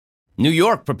New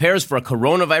York prepares for a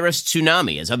coronavirus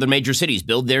tsunami as other major cities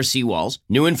build their seawalls.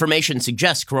 New information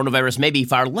suggests coronavirus may be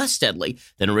far less deadly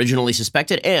than originally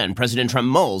suspected, and President Trump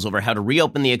mulls over how to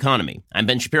reopen the economy. I'm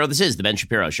Ben Shapiro. This is The Ben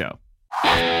Shapiro Show.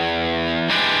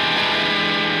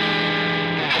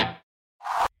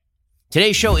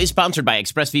 Today's show is sponsored by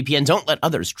ExpressVPN. Don't let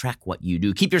others track what you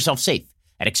do. Keep yourself safe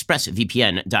at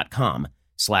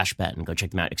expressvpn.com/Ben. Go check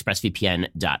them out,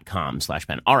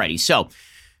 expressvpn.com/Ben. Alrighty, so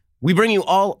we bring you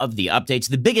all of the updates.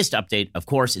 The biggest update, of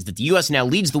course, is that the U.S. now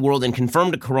leads the world in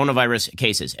confirmed coronavirus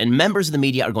cases, and members of the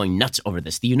media are going nuts over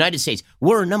this. The United States,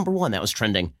 we're number one. That was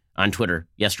trending on Twitter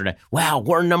yesterday. Wow,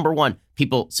 we're number one.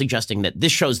 People suggesting that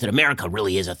this shows that America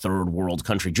really is a third world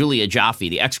country. Julia Jaffe,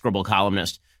 the execrable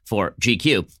columnist for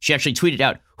GQ, she actually tweeted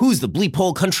out, "Who's the bleep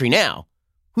hole country now?"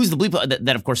 Who's the bleep hole?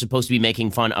 That, of course, is supposed to be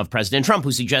making fun of President Trump,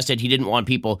 who suggested he didn't want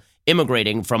people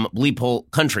immigrating from bleep hole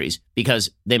countries because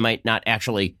they might not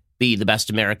actually be the best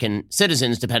American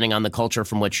citizens, depending on the culture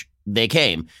from which they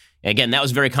came. Again, that was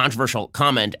a very controversial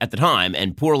comment at the time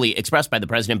and poorly expressed by the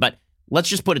president. But let's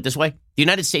just put it this way. The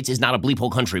United States is not a bleep hole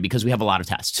country because we have a lot of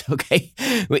tests, okay?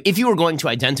 If you were going to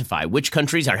identify which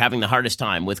countries are having the hardest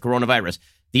time with coronavirus,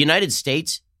 the United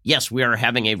States, yes, we are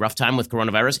having a rough time with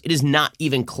coronavirus. It is not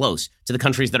even close to the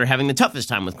countries that are having the toughest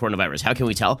time with coronavirus. How can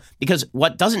we tell? Because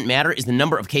what doesn't matter is the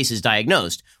number of cases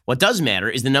diagnosed. What does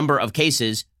matter is the number of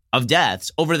cases of deaths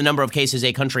over the number of cases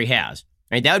a country has.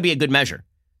 Right? That would be a good measure.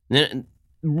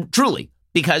 Truly,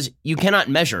 because you cannot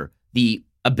measure the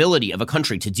ability of a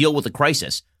country to deal with a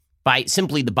crisis by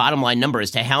simply the bottom line number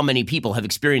as to how many people have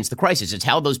experienced the crisis. It's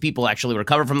how those people actually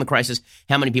recover from the crisis,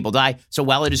 how many people die. So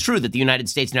while it is true that the United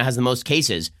States now has the most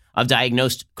cases of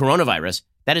diagnosed coronavirus,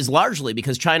 that is largely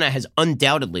because China has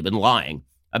undoubtedly been lying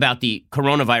about the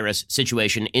coronavirus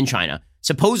situation in China.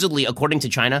 Supposedly, according to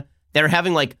China, they're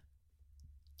having like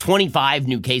 25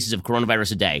 new cases of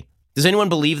coronavirus a day. Does anyone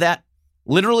believe that?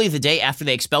 Literally the day after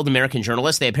they expelled American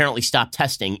journalists, they apparently stopped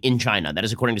testing in China. That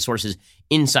is according to sources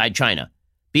inside China.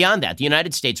 Beyond that, the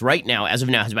United States right now, as of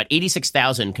now, has about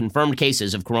 86,000 confirmed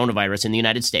cases of coronavirus in the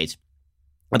United States,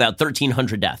 about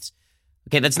 1,300 deaths.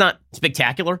 Okay, that's not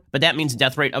spectacular, but that means a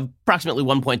death rate of approximately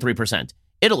 1.3%.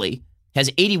 Italy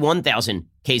has 81,000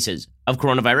 cases of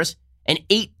coronavirus and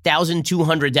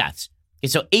 8,200 deaths. Okay,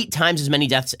 so 8 times as many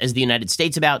deaths as the United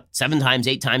States, about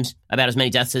 8 times about as many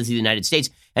deaths as the United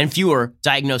States, and fewer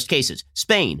diagnosed cases.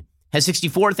 Spain has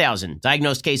 64,000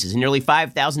 diagnosed cases and nearly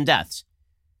 5,000 deaths.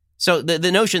 So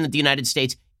the notion that the United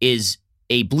States is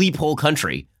a bleep hole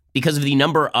country because of the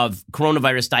number of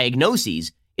coronavirus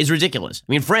diagnoses is ridiculous.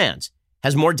 I mean, France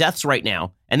has more deaths right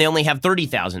now, and they only have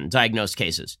 30,000 diagnosed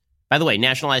cases. By the way,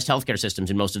 nationalized healthcare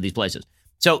systems in most of these places.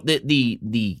 So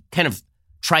the kind of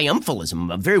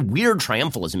triumphalism, a very weird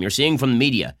triumphalism you're seeing from the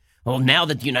media. Well, now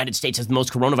that the United States has the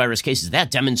most coronavirus cases,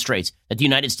 that demonstrates that the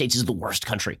United States is the worst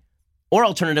country. Or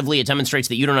alternatively, it demonstrates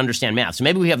that you don't understand math. So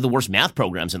maybe we have the worst math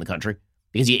programs in the country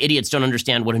because you idiots don't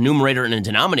understand what a numerator and a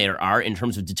denominator are in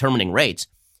terms of determining rates.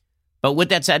 But with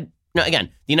that said, now again,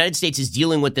 the United States is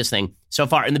dealing with this thing so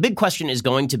far. And the big question is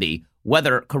going to be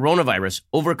whether coronavirus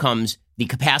overcomes the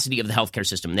capacity of the healthcare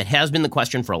system. That has been the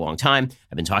question for a long time.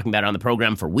 I've been talking about it on the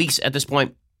program for weeks at this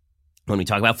point. When we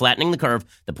talk about flattening the curve,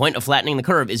 the point of flattening the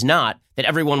curve is not that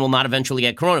everyone will not eventually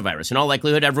get coronavirus. In all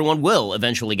likelihood, everyone will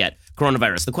eventually get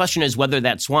coronavirus. The question is whether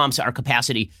that swamps our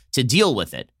capacity to deal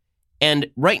with it. And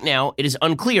right now, it is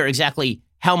unclear exactly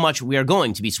how much we are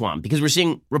going to be swamped because we're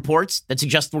seeing reports that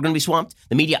suggest we're going to be swamped.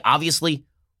 The media obviously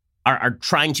are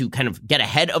trying to kind of get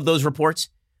ahead of those reports.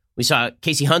 We saw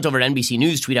Casey Hunt over at NBC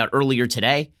News tweet out earlier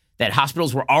today that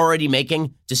hospitals were already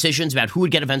making decisions about who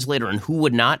would get a ventilator and who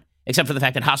would not, except for the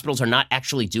fact that hospitals are not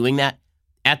actually doing that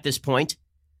at this point,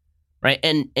 right?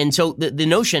 And so the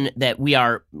notion that we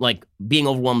are like being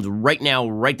overwhelmed right now,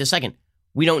 right this second,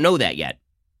 we don't know that yet.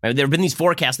 Right? There have been these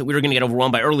forecasts that we were going to get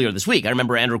overwhelmed by earlier this week. I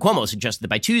remember Andrew Cuomo suggested that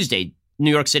by Tuesday,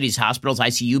 New York City's hospitals,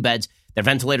 ICU beds, their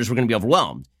ventilators were going to be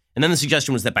overwhelmed. And then the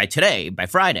suggestion was that by today, by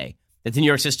Friday, that the New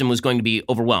York system was going to be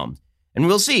overwhelmed. And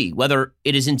we'll see whether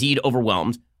it is indeed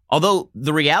overwhelmed. Although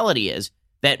the reality is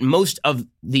that most of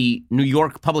the New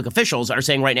York public officials are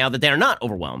saying right now that they are not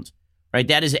overwhelmed, right?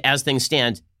 That is as things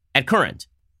stand at current.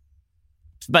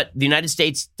 But the United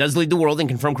States does lead the world in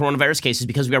confirmed coronavirus cases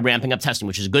because we are ramping up testing,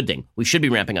 which is a good thing. We should be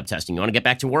ramping up testing. You want to get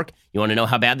back to work? You want to know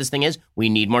how bad this thing is? We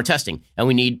need more testing. And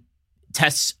we need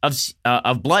tests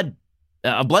of blood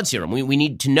serum. We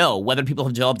need to know whether people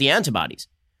have developed the antibodies.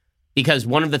 Because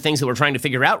one of the things that we're trying to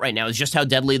figure out right now is just how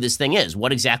deadly this thing is.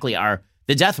 What exactly are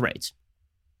the death rates?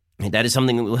 And that is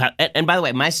something that we'll have. And by the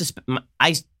way,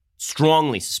 I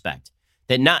strongly suspect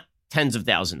that not tens of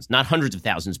thousands, not hundreds of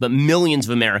thousands, but millions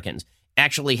of Americans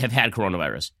actually have had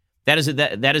coronavirus.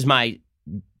 That is my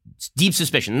deep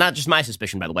suspicion, not just my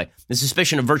suspicion, by the way, the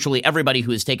suspicion of virtually everybody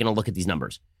who has taken a look at these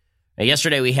numbers. Now,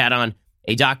 yesterday, we had on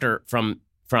a doctor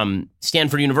from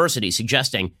Stanford University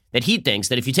suggesting that he thinks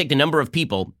that if you take the number of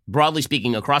people, broadly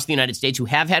speaking, across the United States who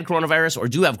have had coronavirus or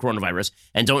do have coronavirus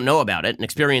and don't know about it and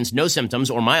experience no symptoms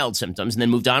or mild symptoms and then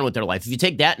moved on with their life, if you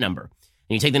take that number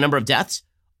and you take the number of deaths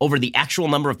over the actual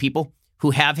number of people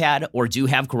who have had or do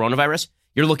have coronavirus,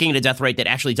 you're looking at a death rate that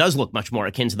actually does look much more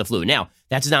akin to the flu. Now,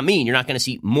 that does not mean you're not going to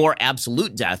see more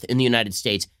absolute death in the United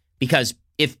States, because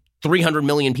if 300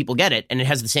 million people get it and it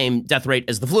has the same death rate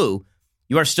as the flu,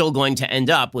 you are still going to end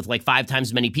up with like 5 times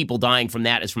as many people dying from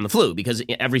that as from the flu, because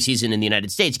every season in the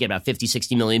United States, you get about 50,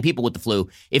 60 million people with the flu.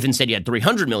 If instead you had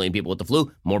 300 million people with the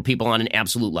flu, more people on an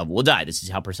absolute level will die. This is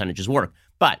how percentages work.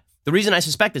 But the reason I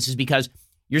suspect this is because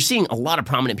you're seeing a lot of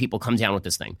prominent people come down with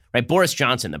this thing, right? Boris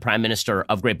Johnson, the Prime Minister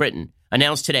of Great Britain,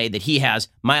 announced today that he has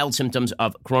mild symptoms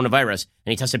of coronavirus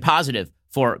and he tested positive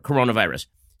for coronavirus.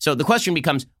 So the question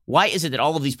becomes, why is it that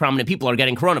all of these prominent people are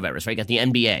getting coronavirus, right? You got the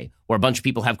NBA, where a bunch of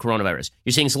people have coronavirus.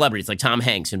 You're seeing celebrities like Tom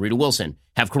Hanks and Rita Wilson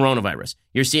have coronavirus.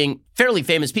 You're seeing fairly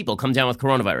famous people come down with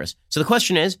coronavirus. So the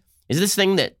question is this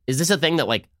a thing that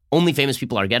like only famous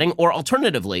people are getting? Or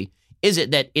alternatively, is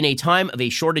it that in a time of a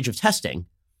shortage of testing,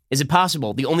 is it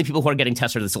possible the only people who are getting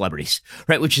tested are the celebrities,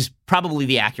 right? Which is probably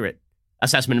the accurate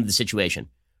assessment of the situation,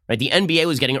 right? The NBA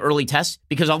was getting early tests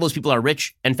because all those people are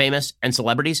rich and famous and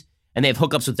celebrities, and they have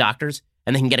hookups with doctors,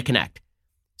 and they can get a connect.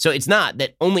 So it's not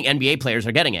that only NBA players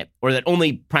are getting it, or that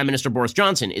only Prime Minister Boris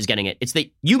Johnson is getting it. It's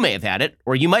that you may have had it,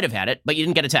 or you might have had it, but you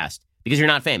didn't get a test because you're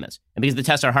not famous, and because the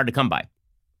tests are hard to come by.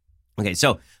 Okay,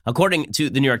 so according to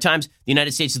the New York Times, the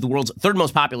United States is the world's 3rd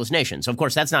most populous nation. So, of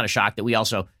course, that's not a shock that we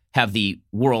also have the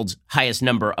world's highest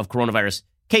number of coronavirus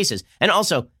cases. And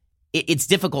also, it's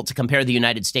difficult to compare the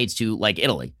United States to, like,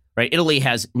 Italy, right? Italy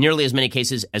has nearly as many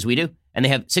cases as we do, and they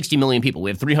have 60 million people. We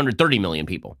have 330 million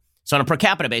people. So on a per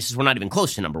capita basis, we're not even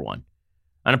close to number 1.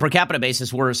 On a per capita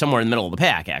basis, we're somewhere in the middle of the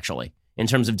pack, actually, in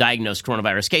terms of diagnosed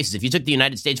coronavirus cases. If you took the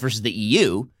United States versus the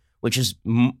EU, which is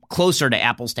closer to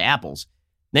apples,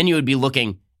 then you would be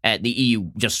looking at the EU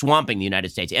just swamping the United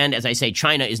States. And as I say,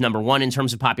 China is number 1 in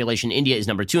terms of population. India is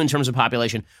number 2 in terms of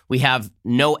population. We have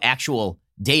no actual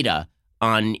data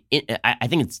on, I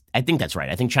think that's right.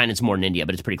 I think China's more than India,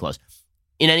 but it's pretty close.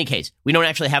 In any case, we don't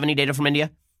actually have any data from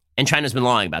India, and China's been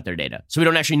lying about their data. So we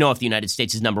don't actually know if the United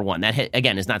States is number 1. That,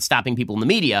 again, is not stopping people in the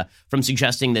media from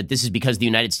suggesting that this is because the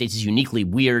United States is uniquely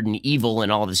weird and evil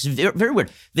and all of this. It's very, very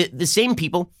weird. The same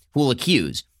people who will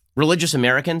accuse religious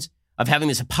Americans of having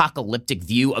this apocalyptic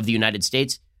view of the United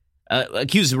States,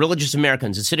 accuse religious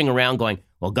Americans of sitting around going,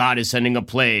 well, God is sending a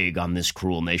plague on this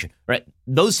cruel nation, right?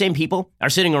 Those same people are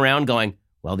sitting around going,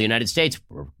 well, the United States,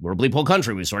 we're a bleep hole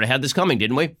country. We sort of had this coming,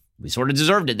 didn't we? We sort of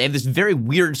deserved it. They have this very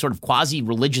weird sort of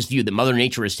quasi-religious view that Mother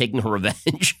Nature is taking her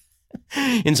revenge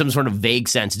in some sort of vague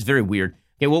sense. It's very weird.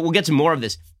 Okay, well, we'll get to more of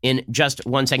this in just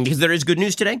one second, because there is good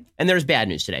news today and there is bad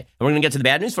news today. And we're going to get to the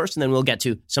bad news first, and then we'll get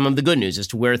to some of the good news as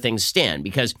to where things stand,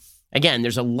 because again,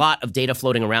 there's a lot of data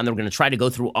floating around that we're going to try to go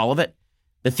through all of it.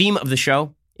 The theme of the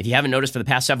show, if you haven't noticed for the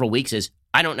past several weeks, is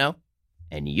I don't know,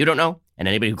 and you don't know, and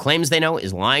anybody who claims they know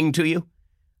is lying to you.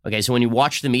 Okay, so when you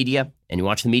watch the media, and you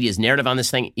watch the media's narrative on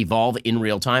this thing evolve in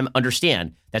real time,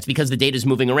 understand that's because the data is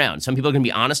moving around. Some people are going to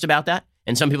be honest about that,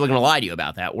 and some people are going to lie to you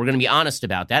about that. We're going to be honest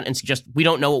about that and suggest we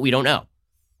don't know what we don't know.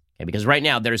 Okay, because right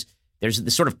now there's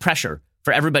this sort of pressure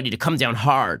for everybody to come down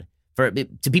hard, for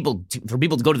people to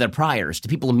go to their priors, to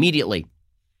people immediately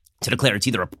to declare it's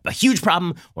either a huge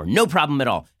problem or no problem at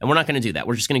all. And we're not going to do that.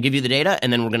 We're just going to give you the data,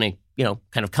 and then we're going to,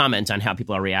 kind of comment on how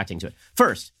people are reacting to it.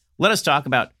 First, let us talk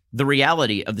about the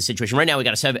reality of the situation. Right now, we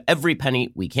got to save every penny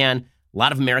we can. A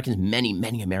lot of Americans, many,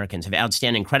 many Americans, have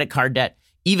outstanding credit card debt.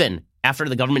 Even after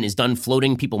the government is done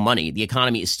floating people money, the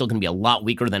economy is still going to be a lot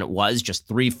weaker than it was just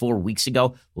 3-4 weeks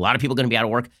ago. A lot of people are going to be out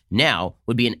of work. Now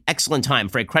would be an excellent time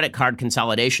for a credit card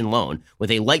consolidation loan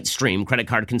with a Lightstream credit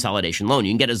card consolidation loan.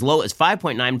 You can get as low as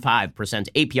 5.95%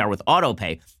 APR with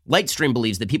AutoPay. Lightstream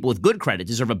believes that people with good credit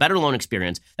deserve a better loan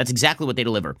experience. That's exactly what they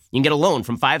deliver. You can get a loan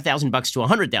from $5,000 to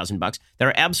 $100,000. There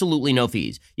are absolutely no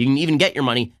fees. You can even get your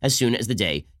money as soon as the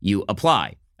day you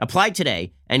apply. Apply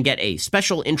today and get a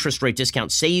special interest rate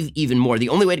discount. Save even more. The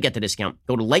only way to get the discount,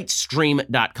 go to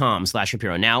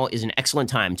lightstream.com/Shapiro. Now is an excellent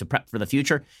time to prep for the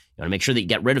future. You want to make sure that you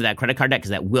get rid of that credit card debt,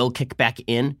 because that will kick back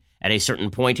in at a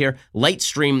certain point here.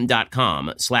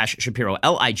 Lightstream.com/Shapiro.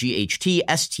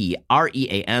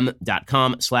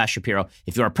 LIGHTSTREAM.com/Shapiro.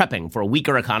 If you are prepping for a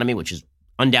weaker economy, which is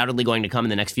undoubtedly going to come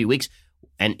in the next few weeks,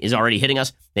 and is already hitting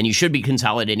us, then you should be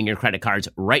consolidating your credit cards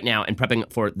right now and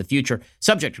prepping for the future.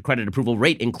 Subject to credit approval.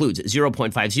 Rate includes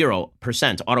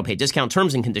 0.50% auto pay discount.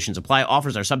 Terms and conditions apply.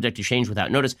 Offers are subject to change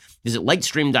without notice. Visit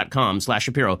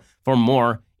lightstream.com/Shapiro for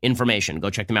more information. Go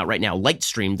check them out right now.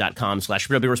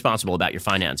 Lightstream.com/Shapiro. Be responsible about your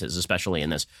finances, especially in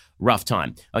this rough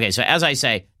time. Okay, so as I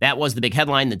say, that was the big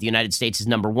headline, that the United States is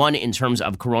number one in terms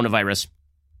of coronavirus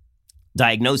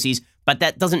diagnoses. But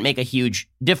that doesn't make a huge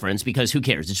difference, because who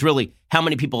cares? It's really how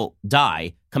many people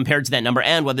die compared to that number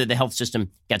and whether the health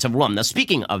system gets overwhelmed. Now,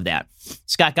 speaking of that,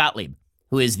 Scott Gottlieb,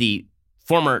 who is the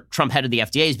former Trump head of the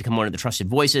FDA, has become one of the trusted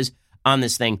voices on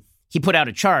this thing. He put out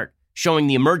a chart showing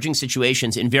the emerging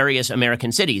situations in various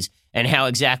American cities and how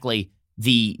exactly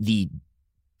the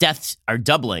deaths are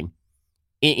doubling.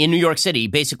 In New York City,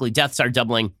 basically deaths are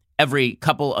doubling every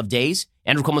couple of days.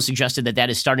 Andrew Cuomo suggested that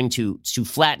is starting to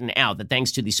flatten out, that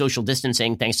thanks to the social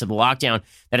distancing, thanks to the lockdown,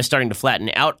 that is starting to flatten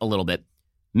out a little bit.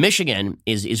 Michigan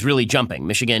is really jumping.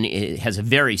 Michigan has a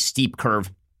very steep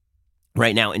curve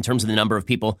right now in terms of the number of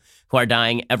people who are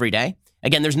dying every day.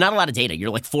 Again, there's not a lot of data.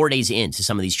 You're like 4 days into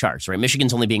some of these charts, right?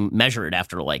 Michigan's only being measured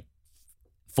after like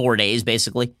 4 days,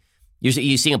 basically.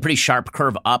 You're seeing a pretty sharp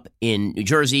curve up in New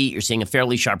Jersey. You're seeing a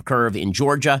fairly sharp curve in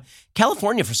Georgia.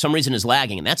 California, for some reason, is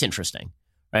lagging, and that's interesting.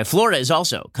 Right? Florida is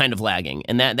also kind of lagging,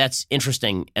 and that's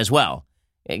interesting as well.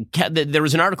 There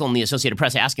was an article in the Associated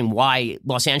Press asking why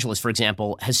Los Angeles, for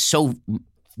example, has so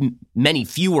many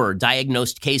fewer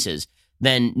diagnosed cases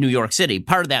than New York City.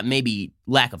 Part of that may be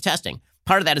lack of testing.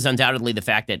 Part of that is undoubtedly the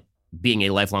fact that being a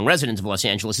lifelong resident of Los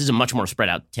Angeles is a much more spread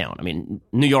out town. I mean,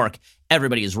 New York,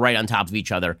 everybody is right on top of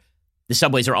each other. The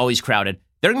subways are always crowded.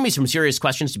 There are going to be some serious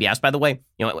questions to be asked, by the way.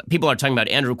 You know, people are talking about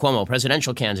Andrew Cuomo,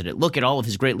 presidential candidate. Look at all of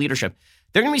his great leadership.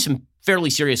 There are going to be some fairly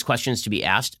serious questions to be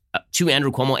asked to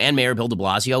Andrew Cuomo and Mayor Bill de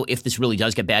Blasio, if this really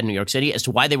does get bad in New York City, as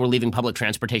to why they were leaving public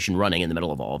transportation running in the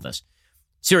middle of all of this.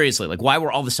 Seriously, like, why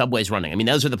were all the subways running? I mean,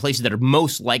 those are the places that are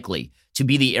most likely to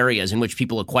be the areas in which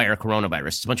people acquire coronavirus.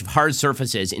 It's a bunch of hard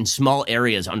surfaces in small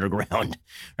areas underground,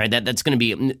 right? That's going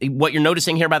to be what you're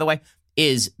noticing here, by the way,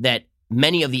 is that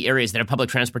many of the areas that have public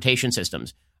transportation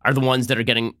systems are the ones that are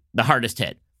getting the hardest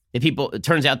hit. It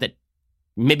turns out that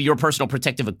maybe your personal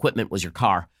protective equipment was your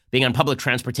car. Being on public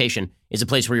transportation is a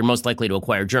place where you're most likely to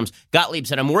acquire germs. Gottlieb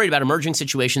said, I'm worried about emerging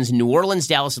situations in New Orleans,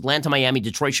 Dallas, Atlanta, Miami,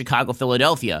 Detroit, Chicago,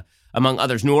 Philadelphia, among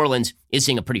others. New Orleans is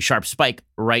seeing a pretty sharp spike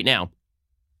right now.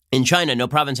 In China, no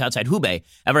province outside Hubei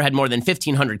ever had more than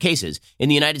 1,500 cases. In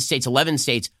the United States, 11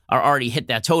 states are already hit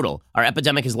that total. Our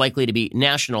epidemic is likely to be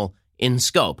national in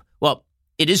scope. Well,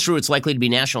 it is true it's likely to be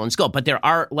national in scope, but there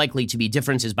are likely to be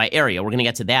differences by area. We're going to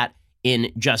get to that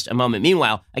in just a moment.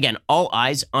 Meanwhile, again, all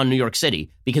eyes on New York City,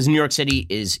 because New York City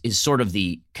is sort of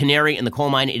the canary in the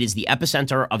coal mine. It is the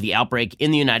epicenter of the outbreak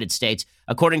in the United States.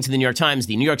 According to the New York Times,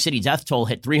 the New York City death toll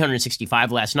hit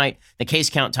 365 last night. The case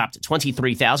count topped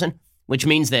 23,000, which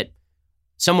means that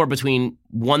somewhere between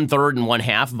 1/3 and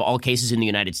 1/2 of all cases in the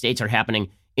United States are happening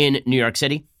in New York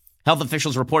City. Health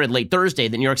officials reported late Thursday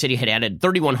that New York City had added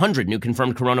 3,100 new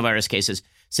confirmed coronavirus cases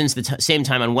since the same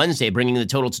time on Wednesday, bringing the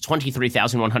total to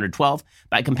 23,112.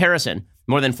 By comparison,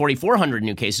 more than 4,400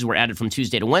 new cases were added from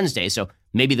Tuesday to Wednesday, so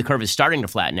maybe the curve is starting to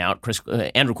flatten out.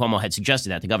 Andrew Cuomo had suggested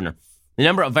that, the governor. The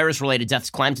number of virus-related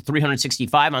deaths climbed to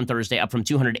 365 on Thursday, up from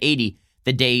 280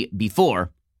 the day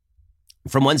before.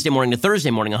 From Wednesday morning to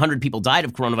Thursday morning, 100 people died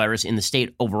of coronavirus in the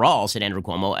state overall, said Andrew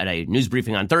Cuomo at a news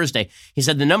briefing on Thursday. He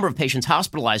said the number of patients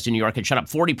hospitalized in New York had shot up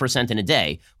 40% in a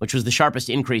day, which was the sharpest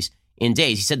increase in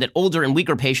days. He said that older and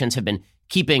weaker patients have been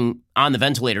keeping on the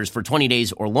ventilators for 20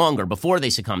 days or longer before they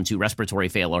succumb to respiratory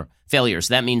failure.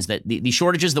 So that means that the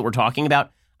shortages that we're talking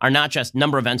about are not just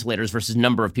number of ventilators versus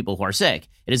number of people who are sick.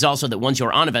 It is also that once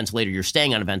you're on a ventilator, you're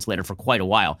staying on a ventilator for quite a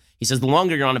while. He says the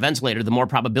longer you're on a ventilator, the more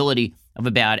probability of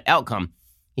a bad outcome.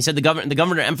 He said the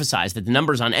governor emphasized that the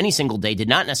numbers on any single day did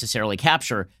not necessarily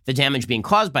capture the damage being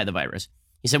caused by the virus.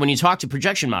 He said when you talk to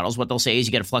projection models, what they'll say is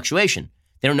you get a fluctuation.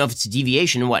 They don't know if it's a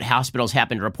deviation in what hospitals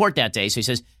happen to report that day. So he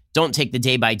says don't take the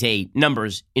day-by-day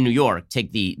numbers in New York.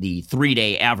 Take the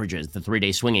 3-day averages, the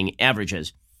 3-day swinging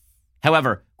averages.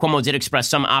 However, Cuomo did express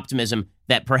some optimism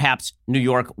that perhaps New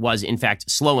York was, in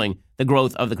fact, slowing the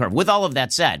growth of the curve. With all of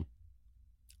that said,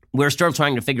 we're still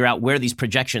trying to figure out where these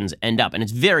projections end up. And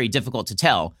it's very difficult to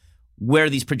tell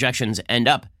where these projections end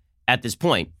up at this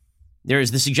point. There is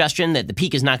the suggestion that the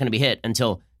peak is not going to be hit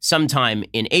until sometime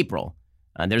in April.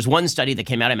 There's one study that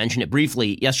came out, I mentioned it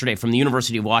briefly yesterday, from the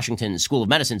University of Washington School of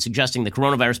Medicine, suggesting the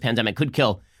coronavirus pandemic could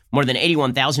kill more than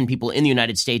 81,000 people in the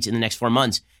United States in the next 4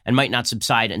 months and might not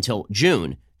subside until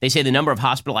June. They say the number of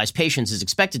hospitalized patients is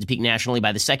expected to peak nationally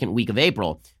by the second week of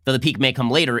April, though the peak may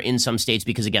come later in some states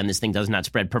because, again, this thing does not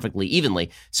spread perfectly evenly.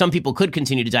 Some people could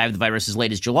continue to die of the virus as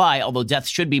late as July, although deaths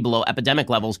should be below epidemic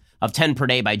levels of 10 per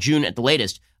day by June at the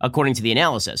latest, according to the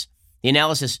analysis. The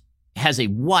analysis has a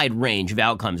wide range of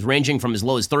outcomes, ranging from as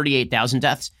low as 38,000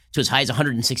 deaths to as high as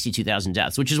 162,000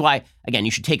 deaths, which is why, again,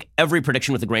 you should take every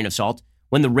prediction with a grain of salt.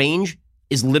 When the range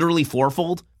is literally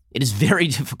fourfold, it is very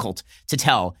difficult to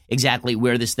tell exactly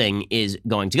where this thing is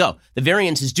going to go. The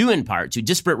variance is due in part to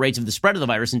disparate rates of the spread of the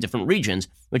virus in different regions,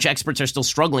 which experts are still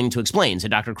struggling to explain,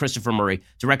 said Dr. Christopher Murray,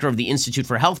 director of the Institute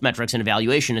for Health Metrics and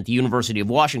Evaluation at the University of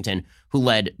Washington, who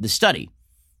led the study.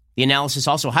 The analysis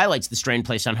also highlights the strain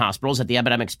placed on hospitals at the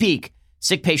epidemic's peak.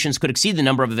 Sick patients could exceed the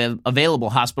number of available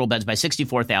hospital beds by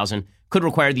 64,000, could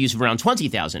require the use of around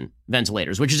 20,000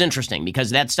 ventilators, which is interesting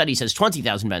because that study says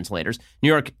 20,000 ventilators. New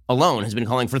York alone has been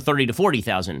calling for 30 to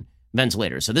 40,000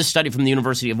 ventilators. So this study from the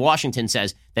University of Washington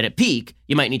says that at peak,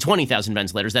 you might need 20,000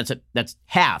 ventilators. That's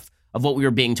half of what we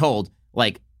were being told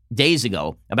like days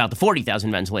ago about the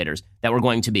 40,000 ventilators that were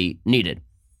going to be needed.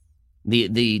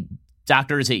 The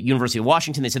doctors at University of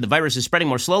Washington, they said the virus is spreading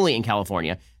more slowly in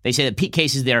California. They say that peak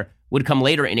cases there would come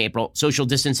later in April. Social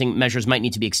distancing measures might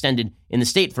need to be extended in the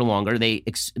state for longer. They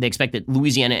expect that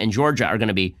Louisiana and Georgia are going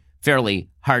to be fairly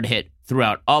hard hit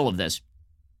throughout all of this.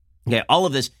 Okay, all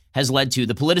of this has led to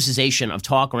the politicization of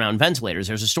talk around ventilators.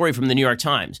 There's a story from the New York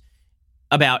Times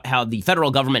about how the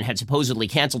federal government had supposedly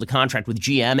canceled a contract with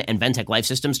GM and Ventec Life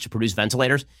Systems to produce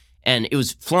ventilators, and it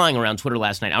was flying around Twitter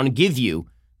last night. I want to give you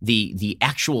the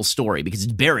actual story because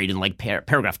it's buried in like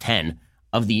paragraph 10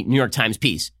 of the New York Times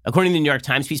piece. According to the New York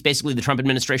Times piece, basically the Trump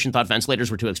administration thought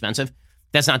ventilators were too expensive.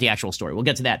 That's not the actual story. We'll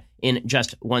get to that in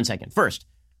just 1 second. First,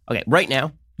 okay, right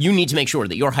now, you need to make sure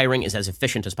that your hiring is as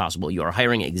efficient as possible. You are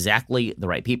hiring exactly the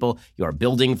right people. You are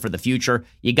building for the future.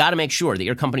 You got to make sure that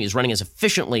your company is running as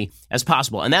efficiently as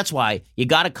possible. And that's why you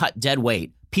got to cut dead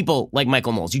weight. People like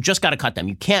Michael Knowles, you just got to cut them.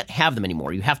 You can't have them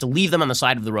anymore. You have to leave them on the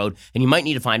side of the road, and you might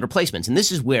need to find replacements. And this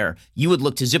is where you would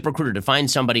look to ZipRecruiter to find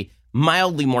somebody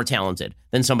mildly more talented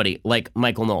than somebody like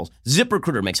Michael Knowles.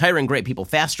 ZipRecruiter makes hiring great people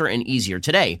faster and easier.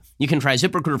 Today, you can try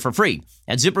ZipRecruiter for free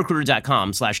at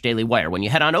ZipRecruiter.com/dailywire. When you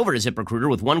head on over to ZipRecruiter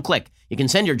with one click, you can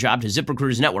send your job to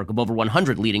ZipRecruiter's network of over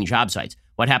 100 leading job sites.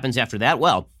 What happens after that?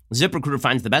 Well, ZipRecruiter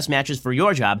finds the best matches for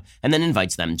your job and then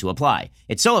invites them to apply.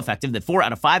 It's so effective that 4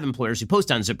 out of 5 employers who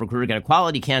post on ZipRecruiter get a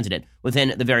quality candidate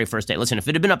within the very first day. Listen, if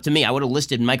it had been up to me, I would have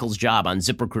listed Michael's job on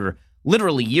ZipRecruiter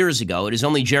literally years ago. It is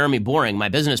only Jeremy Boring, my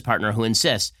business partner, who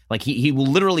insists, like he will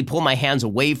literally pull my hands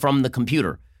away from the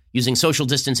computer using social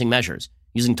distancing measures,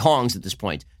 using tongs at this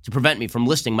point, to prevent me from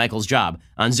listing Michael's job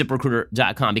on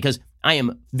ZipRecruiter.com because I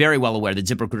am very well aware that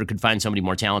ZipRecruiter could find somebody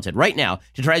more talented. Right now,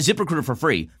 to try ZipRecruiter for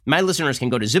free, my listeners can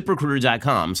go to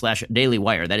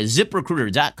ZipRecruiter.com/dailywire. That is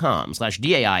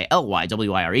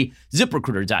ZipRecruiter.com/DAILYWIRE.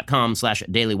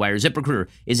 ZipRecruiter.com/dailywire. ZipRecruiter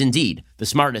is indeed the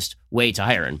smartest way to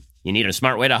hire, and you need a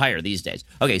smart way to hire these days.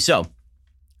 Okay, so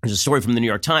there's a story from the New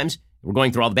York Times. We're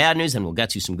going through all the bad news, and we'll get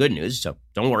to some good news, so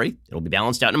don't worry. It'll be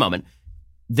balanced out in a moment.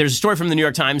 There's a story from the New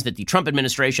York Times that the Trump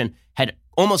administration had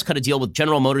almost cut a deal with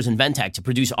General Motors and Ventec to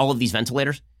produce all of these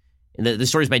ventilators. The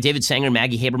story is by David Sanger,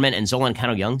 Maggie Haberman, and Zolan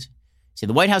Cano-Youngs. See,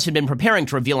 the White House had been preparing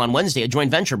to reveal on Wednesday a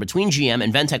joint venture between GM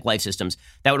and Ventec Life Systems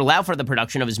that would allow for the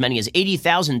production of as many as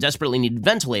 80,000 desperately needed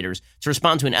ventilators to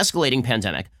respond to an escalating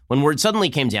pandemic when word suddenly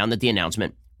came down that the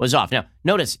announcement was off. Now,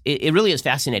 notice, it really is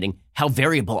fascinating how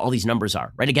variable all these numbers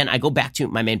are, right? Again, I go back to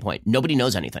my main point. Nobody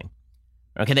knows anything.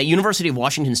 Okay, that University of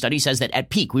Washington study says that at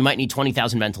peak, we might need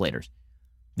 20,000 ventilators.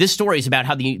 This story is about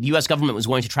how the U.S. government was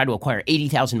going to try to acquire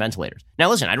 80,000 ventilators. Now,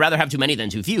 listen, I'd rather have too many than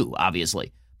too few,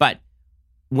 obviously. But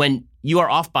when you are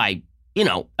off by,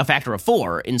 a factor of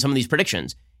 4 in some of these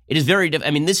predictions, it is very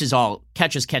this is all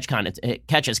catch as catch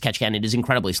can. It is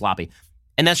incredibly sloppy.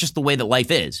 And that's just the way that life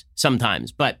is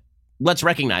sometimes. But let's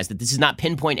recognize that this is not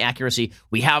pinpoint accuracy.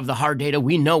 We have the hard data.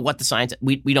 We know what the science,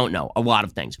 we don't know a lot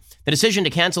of things. The decision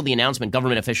to cancel the announcement,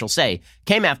 government officials say,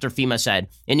 came after FEMA said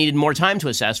it needed more time to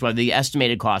assess whether the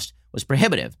estimated cost was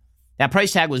prohibitive. That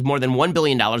price tag was more than $1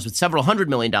 billion, with several $100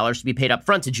 million to be paid up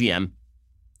front to GM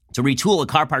to retool a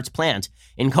car parts plant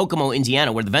in Kokomo,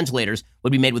 Indiana, where the ventilators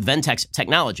would be made with Ventec's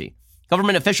technology.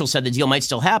 Government officials said the deal might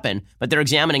still happen, but they're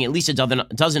examining at least a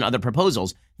dozen other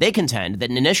proposals. They contend that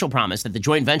an initial promise that the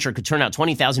joint venture could turn out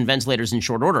 20,000 ventilators in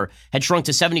short order had shrunk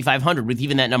to 7,500, with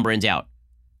even that number in doubt.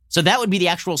 So that would be the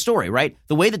actual story, right?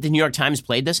 The way that the New York Times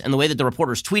played this and the way that the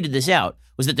reporters tweeted this out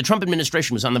was that the Trump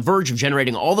administration was on the verge of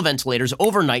generating all the ventilators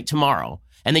overnight tomorrow,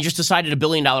 and they just decided $1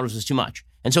 billion was too much.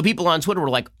 And so people on Twitter were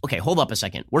like, okay, hold up a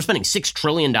second. We're spending $6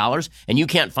 trillion, and you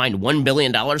can't find $1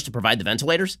 billion to provide the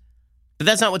ventilators? But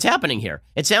that's not what's happening here.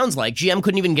 It sounds like GM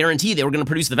couldn't even guarantee they were going to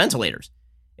produce the ventilators.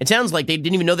 It sounds like they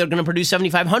didn't even know they were going to produce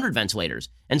 7,500 ventilators.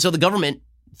 And so the government,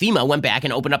 FEMA, went back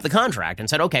and opened up the contract and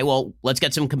said, okay, well, let's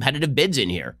get some competitive bids in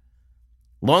here.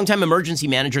 Longtime emergency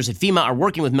managers at FEMA are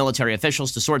working with military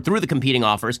officials to sort through the competing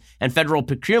offers and federal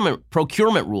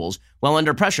procurement rules while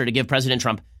under pressure to give President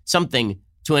Trump something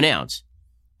to announce.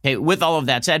 Okay, with all of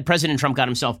that said, President Trump got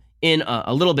himself in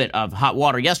a little bit of hot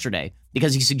water yesterday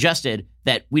because he suggested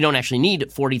that we don't actually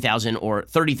need 40,000 or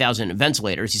 30,000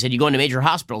 ventilators. He said you go into major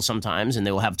hospitals sometimes and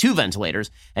they will have 2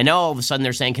 ventilators. And now all of a sudden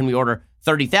they're saying, can we order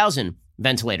 30,000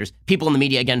 ventilators? People in the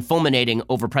media, again, fulminating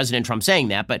over President Trump saying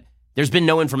that. But there's been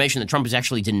no information that Trump is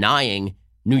actually denying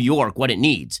New York what it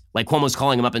needs. Like Cuomo's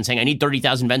calling him up and saying, I need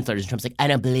 30,000 ventilators. And Trump's like, I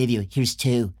don't believe you. Here's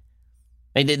 2.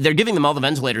 They're giving them all the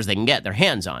ventilators they can get their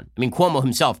hands on. I mean, Cuomo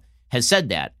himself has said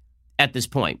that at this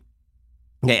point.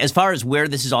 Okay, as far as where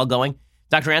this is all going,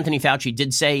 Dr. Anthony Fauci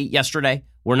did say yesterday,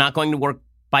 we're not going to work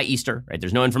by Easter, right?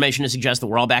 There's no information to suggest that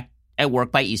we're all back at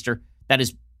work by Easter. That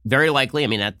is very likely. I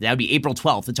mean, that would be April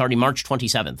 12th. It's already March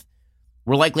 27th.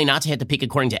 We're likely not to hit the peak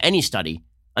according to any study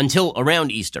until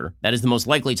around Easter. That is the most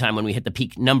likely time when we hit the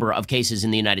peak number of cases in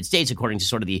the United States, according to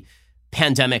sort of the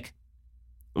pandemic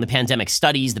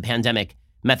studies, the pandemic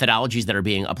methodologies that are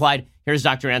being applied. Here's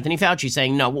Dr. Anthony Fauci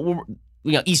saying, no,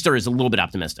 Easter is a little bit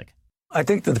optimistic. I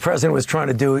think that the president was trying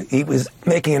to do, he was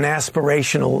making an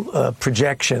aspirational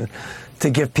projection to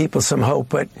give people some hope.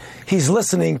 But he's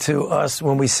listening to us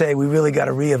when we say we really got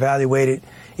to reevaluate it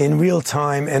in real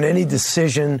time. And any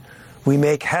decision we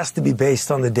make has to be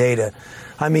based on the data.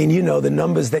 I mean, the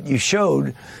numbers that you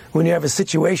showed when you have a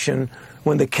situation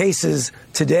when the cases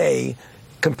today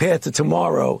compared to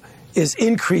tomorrow is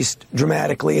increased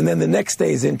dramatically, and then the next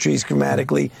day is increased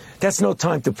dramatically. That's no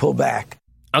time to pull back.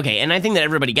 Okay, and I think that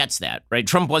everybody gets that, right?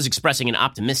 Trump was expressing an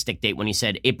optimistic date when he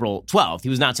said April 12th. He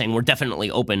was not saying we're definitely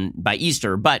open by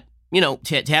Easter, but,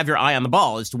 to have your eye on the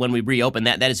ball as to when we reopen,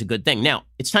 that is a good thing. Now,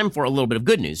 it's time for a little bit of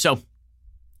good news. So,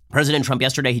 President Trump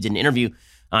yesterday, he did an interview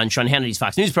on Sean Hannity's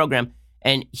Fox News program,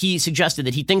 and he suggested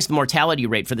that he thinks the mortality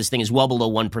rate for this thing is well below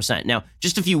 1%. Now,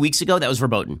 just a few weeks ago, that was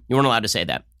verboten. You weren't allowed to say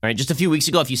that. All right, just a few weeks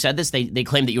ago, if you said this, they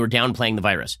claimed that you were downplaying the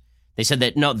virus. They said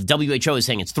that, no, the WHO is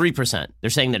saying it's 3%. They're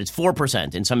saying that it's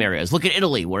 4% in some areas. Look at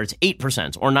Italy, where it's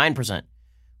 8% or 9%.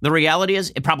 The reality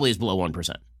is it probably is below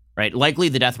 1%, right? Likely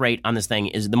the death rate on this thing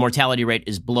is, the mortality rate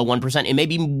is below 1%. It may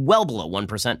be well below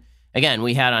 1%. Again,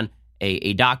 we had on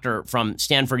a doctor from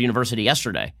Stanford University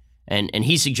yesterday, and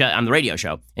he on the radio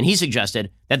show, and he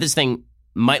suggested that this thing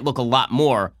might look a lot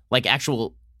more like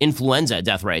actual influenza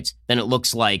death rates than it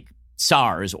looks like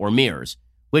SARS or MERS,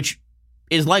 which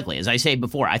is likely. As I say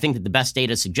before, I think that the best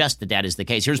data suggests that that is the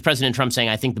case. Here's President Trump saying,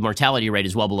 I think the mortality rate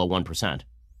is well below 1%.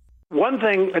 One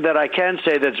thing that I can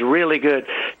say that's really good,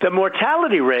 the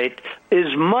mortality rate is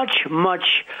much,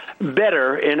 much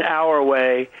better in our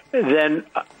way than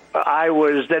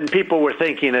people were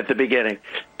thinking at the beginning,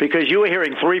 because you were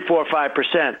hearing 3, 4,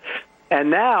 5%. And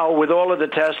now with all of the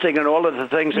testing and all of the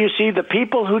things, you see the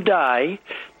people who die,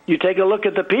 you take a look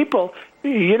at the people,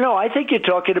 I think you're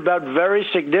talking about very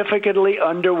significantly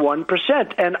under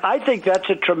 1%. And I think that's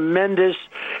a tremendous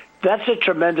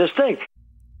thing.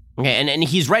 Okay, and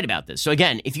he's right about this. So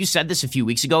again, if you said this a few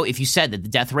weeks ago, if you said that the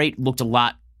death rate looked a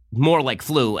lot more like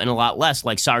flu and a lot less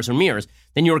like SARS or MERS,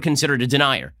 then you were considered a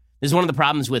denier. This is one of the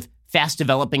problems with fast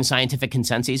developing scientific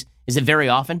consensus, is that very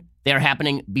often they are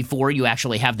happening before you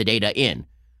actually have the data in,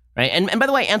 right? And by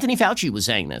the way, Anthony Fauci was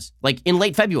saying this, like in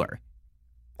late February.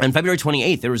 On February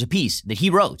 28th, there was a piece that he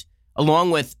wrote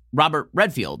along with Robert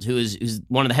Redfield, who's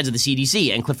one of the heads of the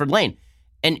CDC, and Clifford Lane.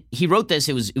 And he wrote this.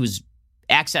 It was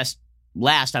accessed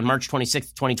last on March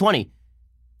 26th, 2020.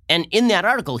 And in that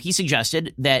article, he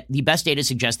suggested that the best data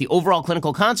suggests the overall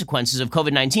clinical consequences of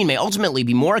COVID-19 may ultimately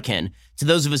be more akin to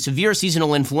those of a severe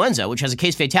seasonal influenza, which has a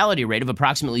case fatality rate of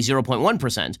approximately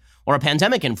 0.1%, or a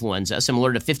pandemic influenza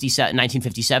similar to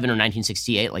 1957 or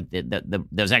 1968, like that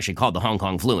was actually called the Hong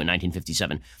Kong flu in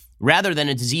 1957, rather than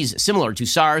a disease similar to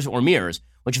SARS or MERS,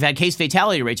 which have had case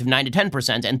fatality rates of 9 to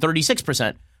 10% and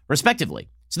 36%, respectively.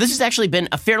 So this has actually been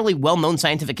a fairly well-known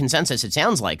scientific consensus, it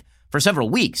sounds like, for several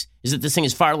weeks, is that this thing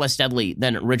is far less deadly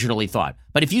than originally thought.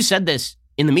 But if you said this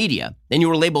in the media, then you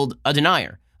were labeled a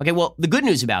denier. Okay, well, the good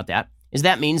news about that is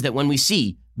that means that when we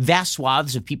see vast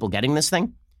swaths of people getting this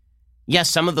thing, yes,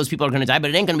 some of those people are going to die,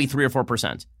 but it ain't going to be 3 or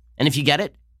 4%. And if you get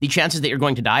it, the chances that you're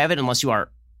going to die of it, unless you are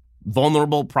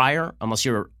vulnerable prior, unless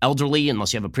you're elderly,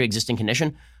 unless you have a pre-existing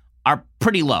condition, are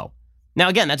pretty low. Now,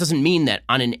 again, that doesn't mean that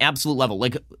on an absolute level,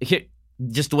 like here,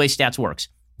 just the way stats works,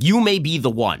 you may be the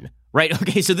one. Right?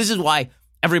 Okay, so this is why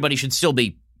everybody should still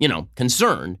be,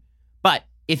 concerned. But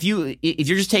if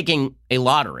you're just taking a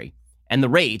lottery and the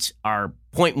rates are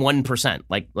 0.1%,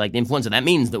 like influenza, that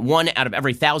means that 1 out of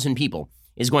every 1,000 people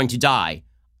is going to die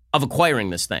of acquiring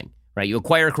this thing, right? You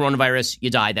acquire coronavirus, you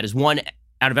die. That is 1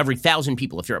 out of every 1,000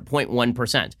 people if you're at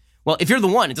 0.1%. Well, if you're the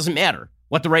 1, it doesn't matter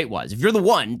what the rate was. If you're the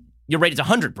 1, your rate is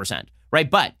 100%, right?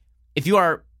 But if you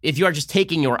are just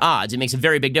taking your odds, it makes a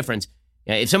very big difference.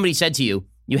 If somebody said to you,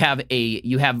 we're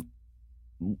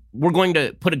going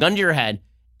to put a gun to your head,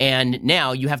 and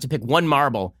now you have to pick one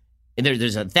marble.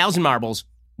 There's 1,000 marbles.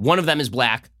 One of them is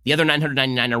black. The other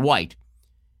 999 are white.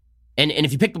 And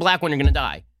if you pick the black one, you're going to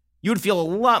die. You would feel a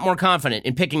lot more confident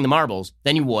in picking the marbles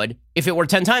than you would if it were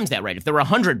 10 times that rate. If there were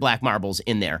 100 black marbles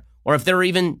in there, or if there were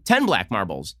even 10 black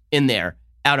marbles in there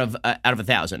out of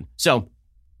 1,000. So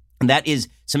that is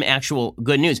some actual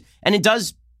good news. And it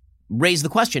does raise the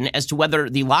question as to whether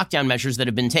the lockdown measures that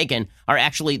have been taken are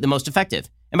actually the most effective.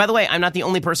 And by the way, I'm not the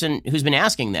only person who's been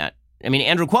asking that. I mean,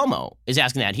 Andrew Cuomo is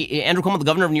asking that. Andrew Cuomo, the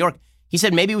governor of New York, he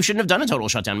said maybe we shouldn't have done a total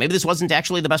shutdown. Maybe this wasn't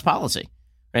actually the best policy.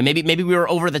 Right? Maybe we were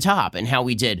over the top in how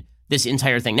we did this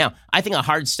entire thing. Now, I think a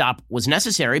hard stop was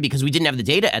necessary because we didn't have the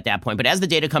data at that point. But as the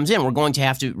data comes in, we're going to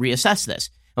have to reassess this.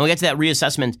 And we'll get to that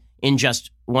reassessment in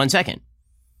just 1 second.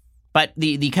 But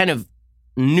the kind of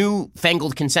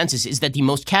newfangled consensus is that the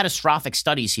most catastrophic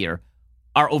studies here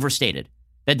are overstated.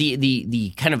 That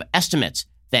the kind of estimates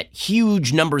that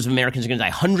huge numbers of Americans are going to die,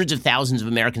 hundreds of thousands of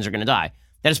Americans are going to die,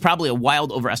 that is probably a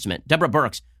wild overestimate. Deborah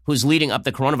Birx, who's leading up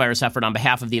the coronavirus effort on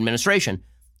behalf of the administration,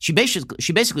 she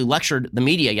basically lectured the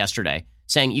media yesterday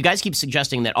saying, you guys keep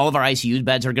suggesting that all of our ICU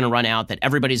beds are going to run out, that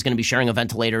everybody's going to be sharing a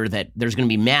ventilator, that there's going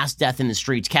to be mass death in the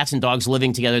streets, cats and dogs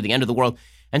living together at the end of the world.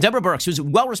 And Deborah Birx, who's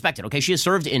well-respected, okay, she has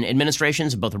served in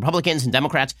administrations of both Republicans and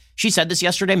Democrats. She said this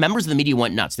yesterday. Members of the media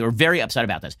went nuts. They were very upset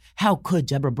about this. How could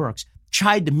Deborah Birx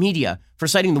chide the media for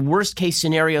citing the worst-case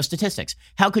scenario statistics?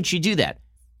 How could she do that?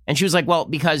 And she was like, well,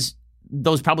 because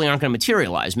those probably aren't going to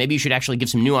materialize. Maybe you should actually give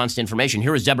some nuanced information.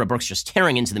 Here was Deborah Birx just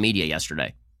tearing into the media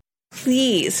yesterday.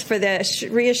 Please, for the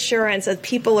reassurance of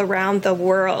people around the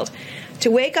world, to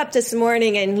wake up this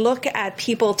morning and look at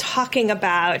people talking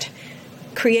about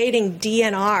creating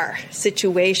DNR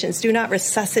situations, do not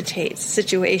resuscitate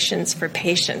situations for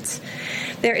patients.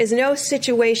 There is no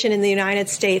situation in the United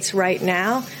States right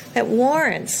now that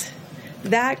warrants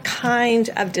that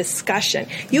kind of discussion.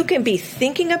 You can be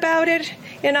thinking about it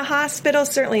in a hospital.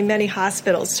 Certainly many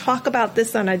hospitals talk about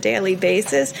this on a daily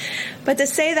basis. But to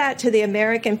say that to the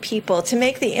American people, to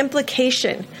make the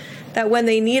implication that when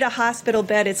they need a hospital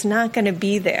bed, it's not going to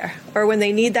be there, or when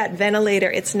they need that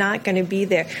ventilator, it's not going to be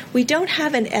there. We don't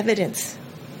have an evidence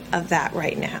of that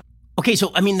right now. Okay,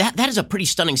 so, I mean, that is a pretty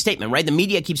stunning statement, right? The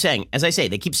media keeps saying, as I say,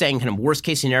 they keep saying kind of worst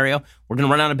case scenario, we're going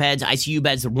to run out of beds, ICU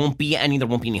beds, there won't be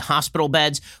any hospital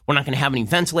beds, we're not going to have any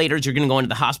ventilators, you're going to go into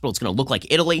the hospital, it's going to look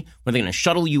like Italy, where they're going to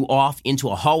shuttle you off into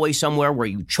a hallway somewhere where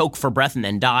you choke for breath and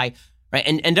then die, right?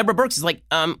 And Deborah Birx is like,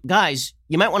 guys,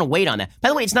 you might want to wait on that. By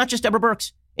the way, it's not just Deborah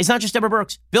Birx. It's not just Deborah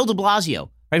Birx. Bill de Blasio,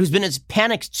 right, who's been as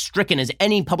panic-stricken as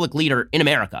any public leader in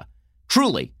America,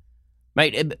 truly,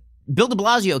 right? Bill de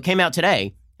Blasio came out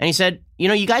today and he said, you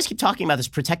know, you guys keep talking about this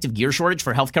protective gear shortage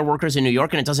for healthcare workers in New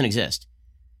York, and it doesn't exist.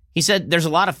 He said, there's a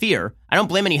lot of fear. I don't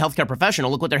blame any healthcare professional.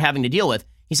 Look what they're having to deal with.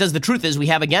 He says, the truth is we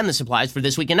have, again, the supplies for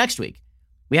this week and next week.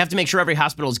 We have to make sure every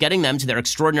hospital is getting them to their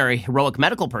extraordinary, heroic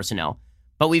medical personnel,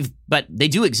 but they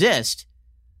do exist,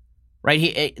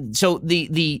 right?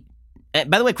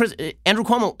 By the way, Andrew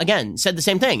Cuomo, again, said the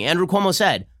same thing. Andrew Cuomo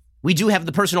said, we do have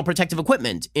the personal protective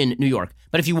equipment in New York.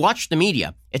 But if you watch the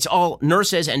media, it's all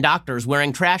nurses and doctors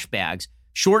wearing trash bags,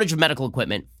 shortage of medical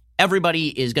equipment. Everybody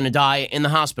is going to die in the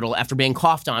hospital after being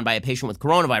coughed on by a patient with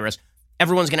coronavirus.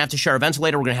 Everyone's going to have to share a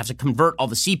ventilator. We're going to have to convert all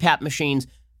the CPAP machines,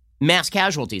 mass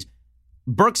casualties.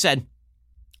 Birx said,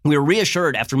 we were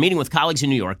reassured after meeting with colleagues in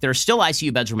New York, there are still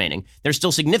ICU beds remaining. There's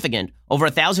still significant, over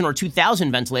 1,000 or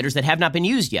 2,000 ventilators that have not been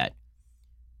used yet.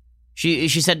 She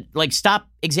said, like, stop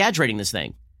exaggerating this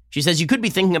thing. She says you could be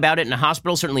thinking about it in a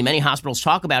hospital. Certainly many hospitals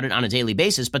talk about it on a daily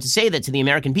basis. But to say that to the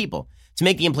American people, to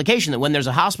make the implication that when there's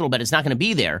a hospital bed, it's not going to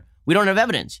be there, we don't have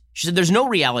evidence. She said there's no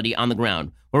reality on the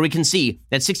ground where we can see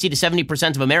that 60 to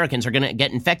 70% of Americans are going to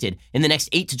get infected in the next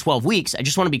 8 to 12 weeks. I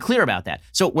just want to be clear about that.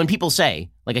 So when people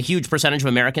say, like, a huge percentage of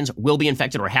Americans will be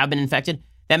infected or have been infected,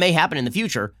 that may happen in the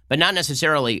future, but not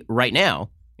necessarily right now.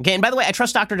 Okay, and by the way, I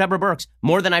trust Dr. Deborah Birx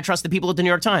more than I trust the people at the New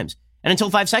York Times. And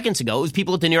until 5 seconds ago, it was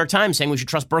people at the New York Times saying we should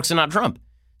trust Birx and not Trump.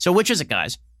 So which is it,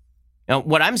 guys? Now,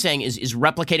 what I'm saying is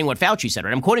replicating what Fauci said,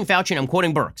 right? I'm quoting Fauci and I'm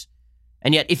quoting Birx.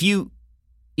 And yet, if you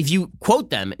quote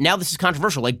them, now this is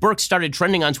controversial. Like, Birx started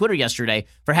trending on Twitter yesterday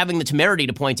for having the temerity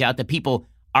to point out that people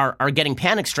are getting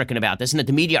panic-stricken about this and that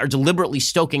the media are deliberately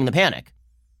stoking the panic.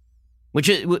 which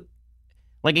is,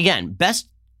 like, again, best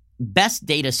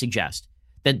data suggest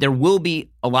that there will be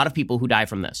a lot of people who die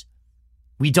from this.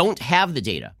 We don't have the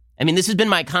data. I mean, this has been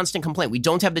my constant complaint. We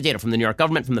don't have the data from the New York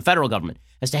government, from the federal government,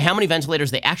 as to how many ventilators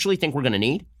they actually think we're going to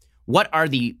need. What are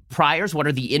the priors? What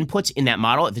are the inputs in that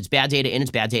model? If it's bad data in,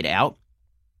 it's bad data out.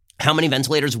 How many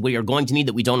ventilators we are going to need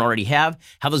that we don't already have?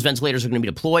 How those ventilators are going to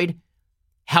be deployed?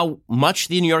 How much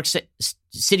the New York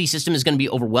City system is going to be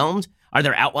overwhelmed? Are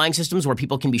there outlying systems where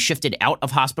people can be shifted out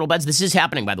of hospital beds? This is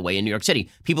happening, by the way, in New York City.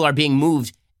 People are being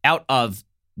moved out of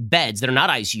beds that are not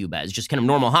ICU beds, just kind of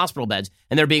normal hospital beds,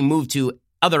 and they're being moved to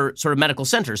other sort of medical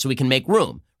centers so we can make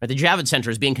room. Right? The Javits Center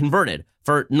is being converted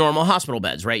for normal hospital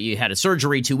beds, right? You had a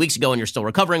surgery 2 weeks ago and you're still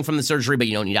recovering from the surgery, but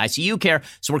you don't need ICU care.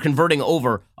 So we're converting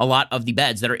over a lot of the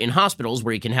beds that are in hospitals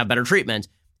where you can have better treatment.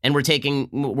 And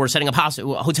we're setting up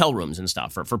hotel rooms and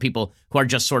stuff for people who are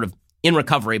just sort of in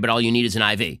recovery, but all you need is an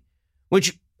IV,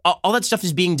 which all that stuff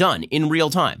is being done in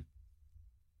real time.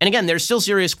 And again, there's still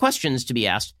serious questions to be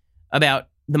asked about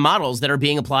the models that are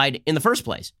being applied in the first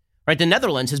place, right? The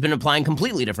Netherlands has been applying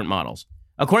completely different models.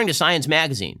 According to Science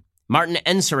Magazine, Martin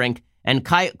Enserink and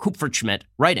Kai Kupferschmidt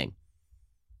writing,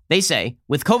 they say,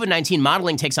 with COVID-19,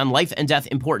 modeling takes on life and death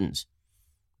importance.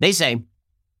 They say,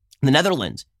 the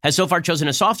Netherlands has so far chosen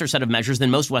a softer set of measures than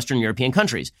most Western European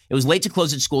countries. It was late to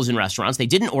close its schools and restaurants. They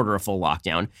didn't order a full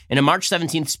lockdown. In a March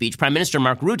 17th speech, Prime Minister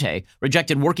Mark Rutte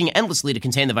rejected working endlessly to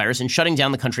contain the virus and shutting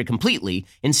down the country completely.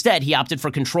 Instead, he opted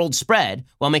for controlled spread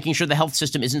while making sure the health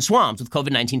system isn't swamped with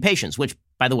COVID-19 patients, which,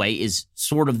 by the way, is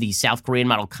sort of the South Korean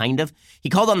model, kind of. He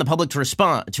called on the public to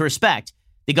respect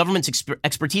the government's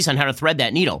expertise on how to thread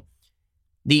that needle.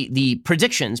 The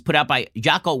predictions put out by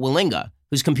Jacco Willinga,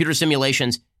 whose computer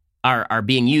simulations are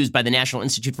being used by the National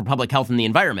Institute for Public Health and the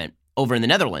Environment over in the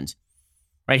Netherlands,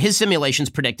 right? His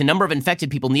simulations predict the number of infected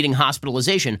people needing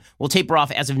hospitalization will taper off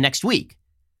as of next week.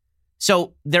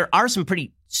 So there are some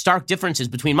pretty stark differences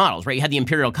between models, right? You had the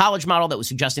Imperial College model that was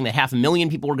suggesting that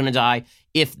 500,000 people were going to die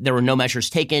if there were no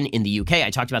measures taken in the UK. I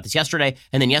talked about this yesterday.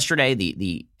 And then yesterday,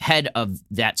 the head of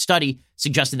that study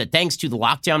suggested that thanks to the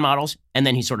lockdown models, and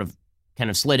then he sort of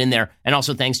kind of slid in there, and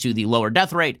also thanks to the lower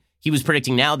death rate, he was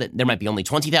predicting now that there might be only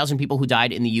 20,000 people who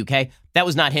died in the UK. That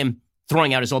was not him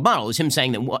throwing out his old model. It was him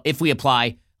saying that if we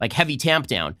apply like heavy tamp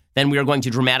down, then we are going to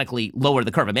dramatically lower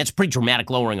the curve. I mean, it's a pretty dramatic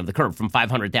lowering of the curve from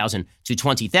 500,000 to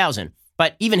 20,000.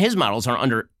 But even his models are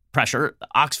under pressure.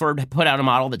 Oxford put out a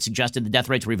model that suggested the death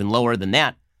rates were even lower than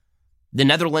that. The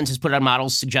Netherlands has put out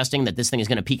models suggesting that this thing is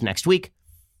going to peak next week.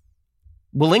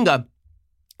 Willinga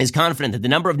is confident that the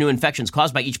number of new infections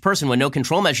caused by each person when no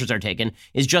control measures are taken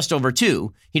is just over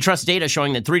 2. He trusts data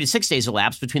showing that 3 to 6 days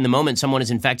elapse between the moment someone is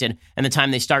infected and the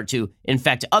time they start to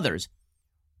infect others.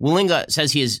 Willinga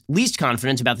says he is least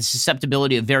confident about the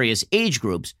susceptibility of various age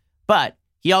groups, but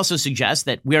he also suggests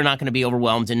that we are not going to be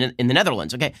overwhelmed in the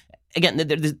Netherlands. Okay, again,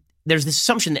 there's this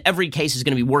assumption that every case is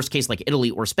going to be worst case like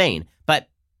Italy or Spain, but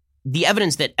the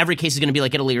evidence that every case is going to be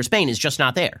like Italy or Spain is just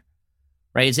not there.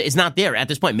 Right? It's not there at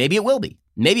this point. Maybe it will be.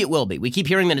 Maybe it will be. We keep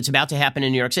hearing that it's about to happen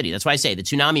in New York City. That's why I say the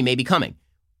tsunami may be coming.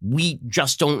 We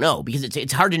just don't know because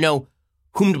it's hard to know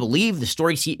whom to believe. The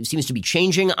story seems to be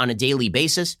changing on a daily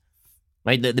basis.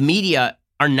 Right? The media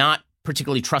are not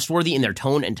particularly trustworthy in their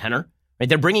tone and tenor. Right?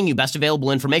 They're bringing you best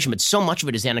available information, but so much of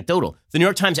it is anecdotal. The New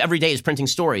York Times every day is printing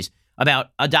stories about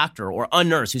a doctor or a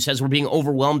nurse who says we're being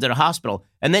overwhelmed at a hospital,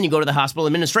 and then you go to the hospital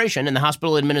administration, and the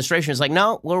hospital administration is like,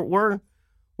 no, we're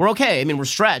okay. I mean, we're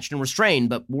stretched and we're strained,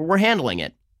 but we're handling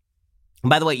it. And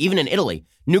by the way, even in Italy,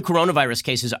 new coronavirus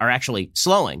cases are actually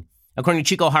slowing. According to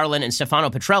Chico Harlan and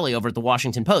Stefano Petrelli over at the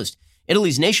Washington Post,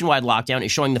 Italy's nationwide lockdown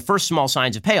is showing the first small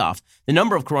signs of payoff. The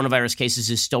number of coronavirus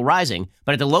cases is still rising,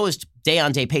 but at the lowest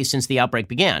day-on-day pace since the outbreak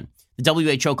began. The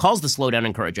WHO calls the slowdown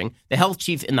encouraging. The health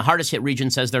chief in the hardest-hit region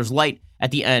says there's light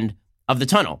at the end of the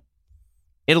tunnel.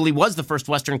 Italy was the first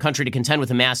Western country to contend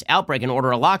with a mass outbreak and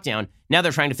order a lockdown. Now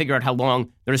they're trying to figure out how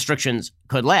long the restrictions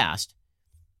could last.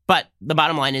 But the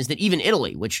bottom line is that even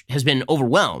Italy, which has been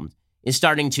overwhelmed, is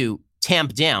starting to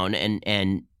tamp down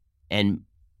and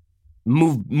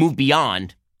move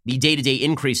beyond the day-to-day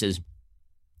increases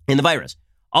in the virus,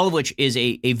 all of which is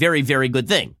a very, very good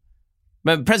thing.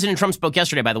 But President Trump spoke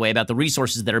yesterday, by the way, about the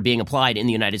resources that are being applied in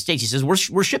the United States. He says,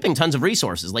 we're shipping tons of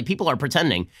resources. Like, people are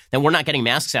pretending that we're not getting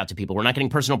masks out to people. We're not getting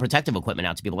personal protective equipment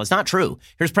out to people. That's not true.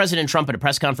 Here's President Trump at a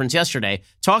press conference yesterday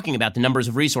talking about the numbers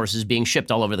of resources being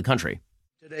shipped all over the country.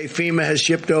 Today, FEMA has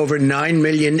shipped over 9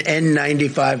 million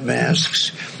N95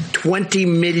 masks, 20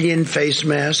 million face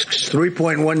masks,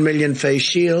 3.1 million face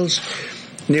shields,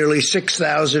 nearly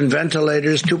 6,000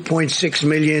 ventilators, 2.6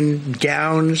 million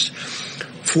gowns,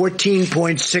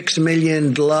 14.6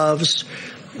 million gloves,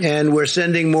 and we're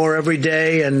sending more every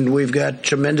day, and we've got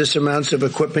tremendous amounts of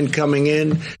equipment coming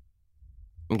in.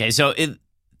 Okay, so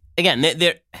again,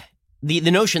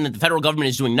 the notion that the federal government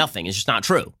is doing nothing is just not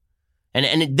true.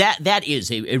 And that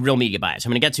is a real media bias.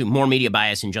 I'm going to get to more media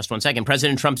bias in just one second.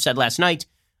 President Trump said last night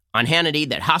on Hannity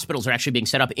that hospitals are actually being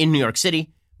set up in New York City.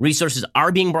 Resources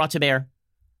are being brought to bear.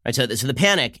 Right, so the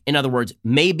panic, in other words,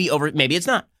 maybe it's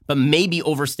not, but may be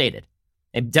overstated.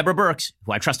 And Deborah Birx,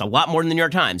 who I trust a lot more than the New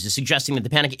York Times, is suggesting that the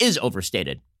panic is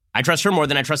overstated. I trust her more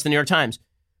than I trust the New York Times.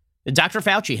 Dr.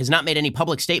 Fauci has not made any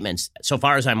public statements, so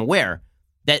far as I'm aware,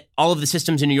 that all of the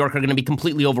systems in New York are going to be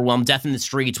completely overwhelmed, death in the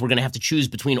streets. We're going to have to choose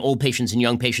between old patients and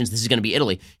young patients. This is going to be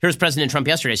Italy. Here's President Trump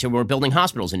yesterday saying we're building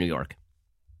hospitals in New York.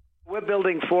 We're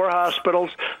building 4 hospitals,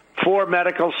 4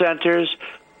 medical centers,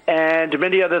 and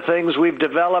many other things. We've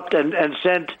developed and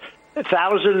sent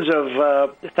thousands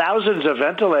of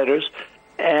ventilators,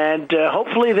 and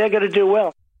hopefully they're going to do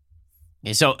well.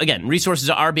 Okay, so again, resources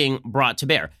are being brought to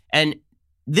bear. And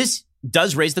this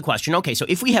does raise the question, okay, so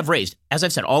if we have raised, as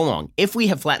I've said all along, if we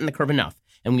have flattened the curve enough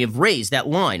and we have raised that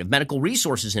line of medical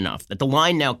resources enough that the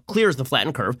line now clears the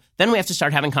flattened curve, then we have to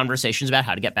start having conversations about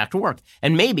how to get back to work.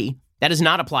 And maybe that is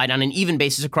not applied on an even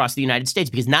basis across the United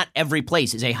States because not every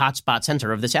place is a hotspot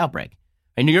center of this outbreak.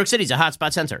 And New York City is a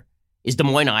hotspot center. Is Des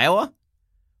Moines, Iowa?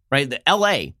 Right? The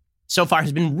LA so far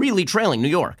has been really trailing New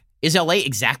York. Is LA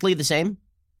exactly the same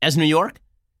as New York?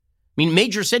 I mean,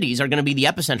 major cities are going to be the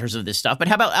epicenters of this stuff, but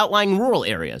how about outlying rural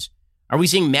areas? Are we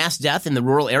seeing mass death in the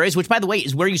rural areas, which, by the way,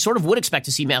 is where you sort of would expect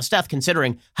to see mass death,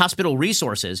 considering hospital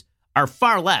resources are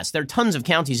far less. There are tons of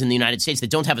counties in the United States that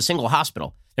don't have a single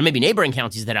hospital. There may be neighboring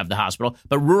counties that have the hospital,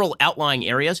 but rural outlying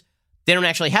areas, they don't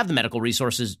actually have the medical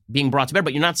resources being brought to bear,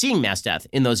 but you're not seeing mass death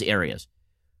in those areas.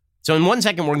 So in 1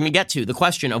 second, we're going to get to the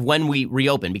question of when we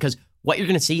reopen, because what you're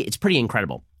going to see, it's pretty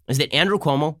incredible, is that Andrew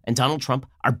Cuomo and Donald Trump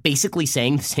are basically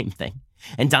saying the same thing.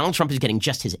 And Donald Trump is getting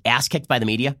just his ass kicked by the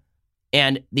media.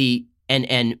 And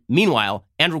meanwhile,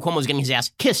 Andrew Cuomo is getting his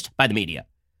ass kissed by the media.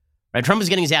 Right? Trump is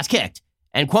getting his ass kicked,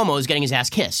 and Cuomo is getting his ass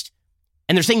kissed.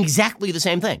 And they're saying exactly the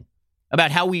same thing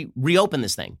about how we reopen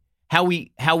this thing, how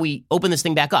we open this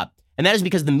thing back up. And that is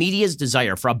because the media's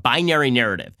desire for a binary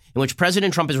narrative in which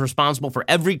President Trump is responsible for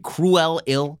every cruel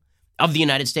ill of the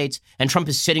United States, and Trump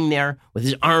is sitting there with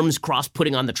his arms crossed,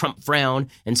 putting on the Trump frown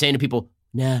and saying to people,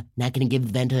 no, not going to give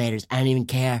ventilators. I don't even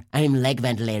care. I don't even like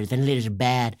ventilators. Ventilators are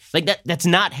bad. Like that's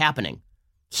not happening.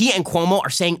 He and Cuomo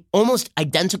are saying almost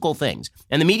identical things,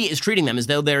 and the media is treating them as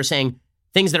though they're saying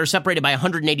things that are separated by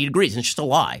 180 degrees, and it's just a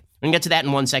lie. We're going to get to that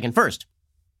in 1 second. First,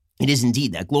 it is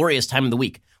indeed that glorious time of the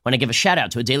week when I give a shout out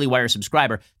to a Daily Wire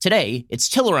subscriber. Today, it's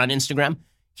Tiller on Instagram.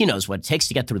 He knows what it takes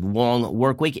to get through the long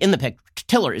work week. In the pic,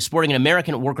 Tiller is sporting an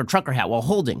American worker trucker hat while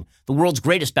holding the world's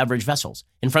greatest beverage vessels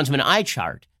in front of an eye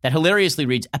chart that hilariously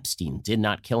reads, Epstein did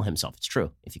not kill himself. It's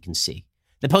true, if you can see.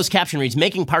 The post caption reads,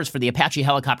 making parts for the Apache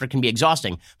helicopter can be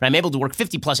exhausting, but I'm able to work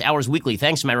 50 plus hours weekly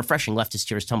thanks to my refreshing Leftist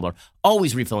Tears tumbler.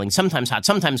 Always refilling, sometimes hot,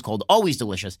 sometimes cold, always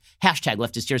delicious. Hashtag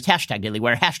Leftist Tears, hashtag Daily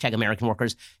Wire, hashtag American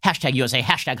Workers, hashtag USA,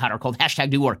 hashtag hot or cold, hashtag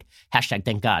do work, hashtag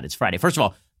thank God it's Friday. First of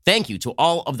all, thank you to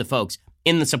all of the folks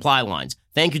in the supply lines.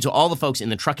 Thank you to all the folks in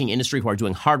the trucking industry who are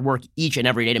doing hard work each and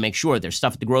every day to make sure there's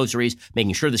stuff at the groceries,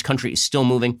 making sure this country is still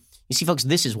moving. You see, folks,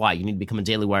 this is why you need to become a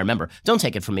Daily Wire member. Don't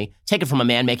take it from me. Take it from a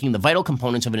man making the vital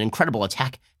components of an incredible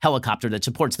attack helicopter that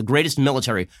supports the greatest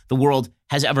military the world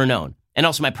has ever known. And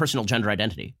also my personal gender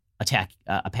identity,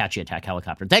 Apache attack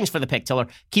helicopter. Thanks for the pick, Tiller.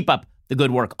 Keep up the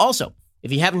good work. Also,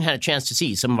 if you haven't had a chance to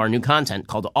see some of our new content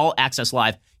called All Access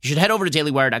Live, you should head over to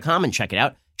dailywire.com and check it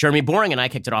out. Jeremy Boring and I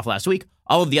kicked it off last week.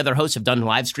 All of the other hosts have done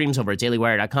live streams over at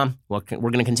dailywire.com. We're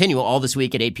going to continue all this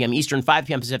week at 8 p.m. Eastern, 5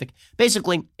 p.m. Pacific.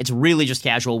 Basically, it's really just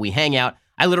casual. We hang out.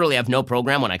 I literally have no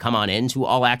program when I come on into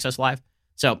All Access Live.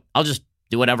 So I'll just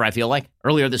do whatever I feel like.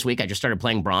 Earlier this week, I just started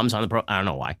playing Brahms on the I don't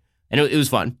know why. And it was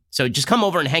fun. So just come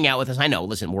over and hang out with us. I know,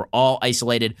 listen, we're all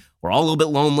isolated. We're all a little bit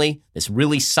lonely. This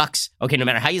really sucks. Okay, no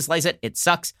matter how you slice it, it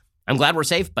sucks. I'm glad we're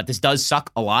safe, but this does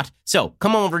suck a lot. So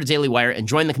come on over to Daily Wire and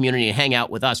join the community and hang out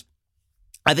with us.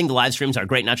 I think the live streams are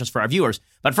great, not just for our viewers,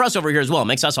 but for us over here as well. It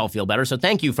makes us all feel better. So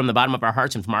thank you from the bottom of our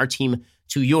hearts and from our team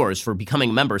to yours for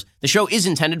becoming members. The show is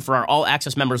intended for our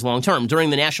all-access members long-term.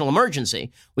 During the national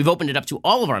emergency, we've opened it up to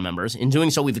all of our members. In doing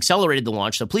so, we've accelerated the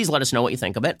launch, so please let us know what you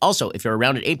think of it. Also, if you're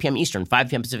around at 8 p.m. Eastern, 5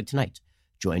 p.m. Pacific tonight,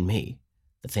 join me,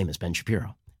 the famous Ben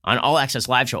Shapiro, on All Access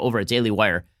Live Show over at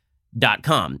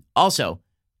dailywire.com. Also,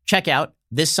 check out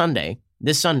this Sunday,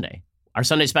 our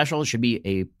Sunday special should be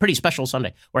a pretty special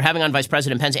Sunday. We're having on Vice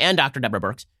President Pence and Dr. Deborah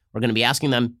Birx. We're going to be asking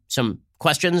them some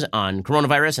questions on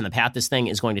coronavirus and the path this thing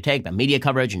is going to take, the media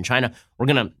coverage in China. We're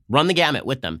going to run the gamut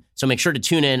with them. So make sure to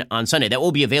tune in on Sunday. That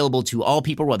will be available to all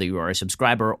people, whether you are a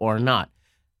subscriber or not.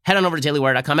 Head on over to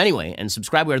dailywire.com anyway and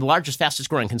subscribe. We are the largest,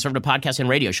 fastest growing conservative podcast and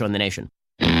radio show in the nation.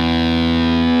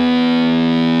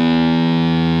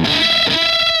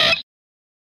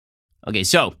 Okay,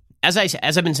 so as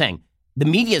I've been saying, the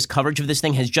media's coverage of this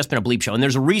thing has just been a bleep show. And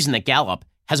there's a reason that Gallup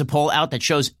has a poll out that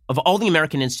shows of all the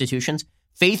American institutions,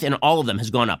 faith in all of them has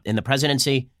gone up. In the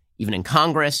presidency, even in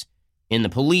Congress, in the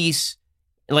police,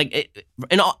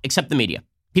 except the media.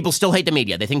 People still hate the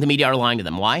media. They think the media are lying to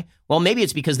them. Why? Well, maybe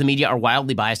it's because the media are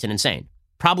wildly biased and insane.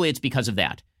 Probably it's because of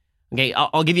that. Okay,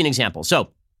 I'll give you an example.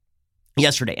 So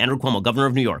yesterday, Andrew Cuomo, governor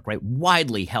of New York, right,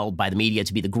 widely held by the media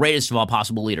to be the greatest of all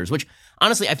possible leaders, which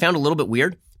honestly I found a little bit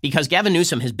weird because Gavin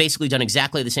Newsom has basically done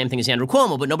exactly the same thing as Andrew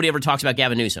Cuomo, but nobody ever talks about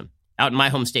Gavin Newsom out in my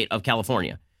home state of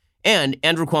California. And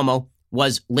Andrew Cuomo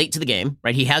was late to the game,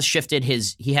 right? He has shifted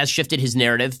his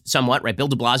narrative somewhat, right? Bill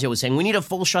de Blasio was saying, we need a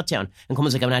full shutdown. And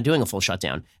Cuomo's like, I'm not doing a full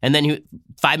shutdown. And then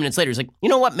 5 minutes later, he's like, you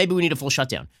know what? Maybe we need a full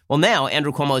shutdown. Well, now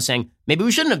Andrew Cuomo is saying, maybe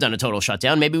we shouldn't have done a total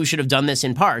shutdown. Maybe we should have done this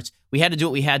in parts. We had to do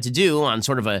what we had to do on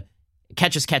sort of a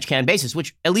catch-as-catch-can basis,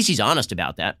 which at least he's honest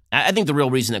about that. I think the real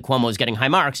reason that Cuomo is getting high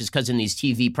marks is because in these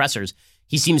TV pressers,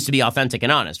 he seems to be authentic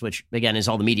and honest, which, again, is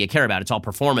all the media care about. It's all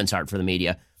performance art for the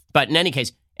media. But in any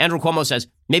case, Andrew Cuomo says,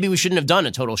 maybe we shouldn't have done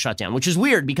a total shutdown, which is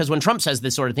weird because when Trump says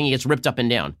this sort of thing, he gets ripped up and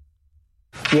down.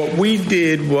 What we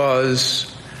did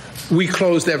was we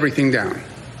closed everything down.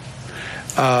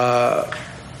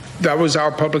 That was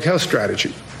our public health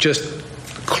strategy. Just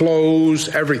close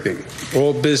everything.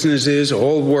 All businesses,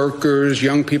 all workers,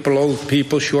 young people, old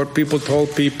people, short people, tall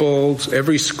people,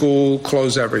 every school,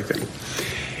 close everything.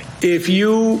 If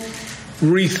you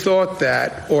rethought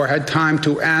that or had time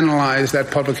to analyze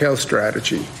that public health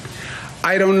strategy,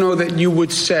 I don't know that you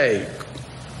would say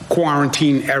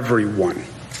quarantine everyone.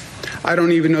 I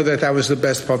don't even know that was the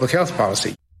best public health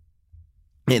policy.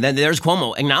 And then there's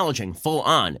Cuomo acknowledging full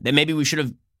on that maybe we should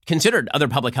have considered other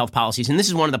public health policies. And this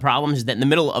is one of the problems, is that in the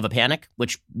middle of a panic,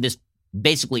 which this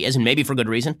basically is, and maybe for good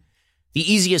reason,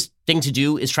 the easiest thing to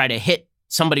do is try to hit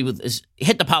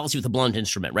the policy with a blunt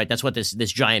instrument, right? That's what this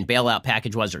giant bailout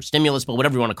package was, or stimulus bill,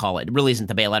 whatever you want to call it. It really isn't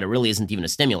the bailout. It really isn't even a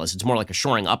stimulus. It's more like a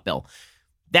shoring up bill.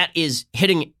 That is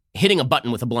hitting a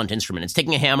button with a blunt instrument. It's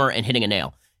taking a hammer and hitting a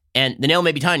nail. And the nail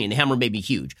may be tiny and the hammer may be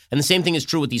huge. And the same thing is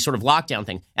true with these sort of lockdown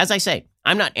things. As I say,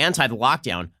 I'm not anti the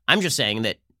lockdown. I'm just saying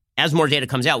that as more data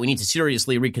comes out, we need to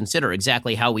seriously reconsider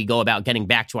exactly how we go about getting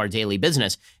back to our daily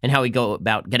business and how we go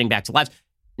about getting back to lives.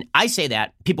 I say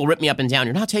that, people rip me up and down.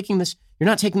 You're not taking this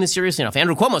seriously enough.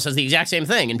 Andrew Cuomo says the exact same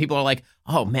thing, and people are like,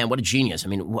 oh man, what a genius. I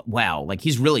mean, wow, like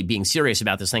he's really being serious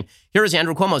about this thing. Here is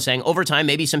Andrew Cuomo saying, over time,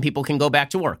 maybe some people can go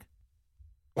back to work.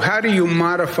 How do you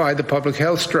modify the public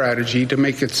health strategy to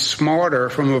make it smarter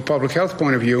from a public health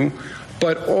point of view,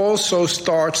 but also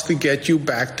starts to get you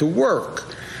back to work?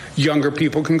 Younger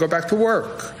people can go back to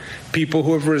work. People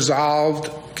who have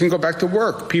resolved can go back to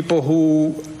work. People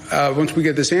who, once we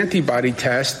get this antibody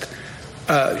test,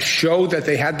 show that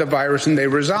they had the virus and they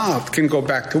resolved, can go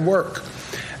back to work.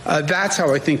 That's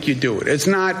how I think you do it. It's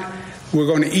not we're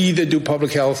going to either do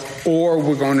public health or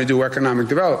we're going to do economic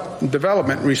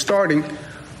development, restarting.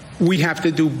 We have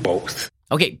to do both.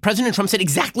 Okay, President Trump said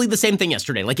exactly the same thing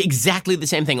yesterday, like exactly the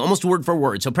same thing, almost word for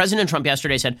word. So President Trump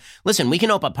yesterday said, listen, we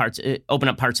can open up parts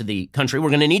of the country. We're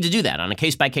going to need to do that on a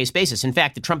case-by-case basis. In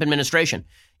fact, the Trump administration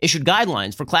issued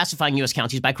guidelines for classifying U.S.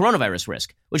 counties by coronavirus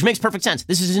risk, which makes perfect sense.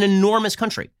 This is an enormous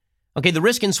country. Okay, the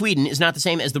risk in Sweden is not the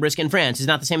same as the risk in France, is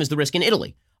not the same as the risk in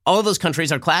Italy. All of those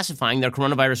countries are classifying their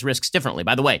coronavirus risks differently.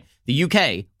 By the way, the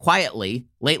UK quietly,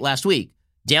 late last week,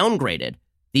 downgraded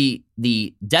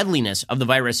the deadliness of the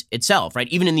virus itself, right?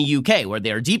 Even in the UK, where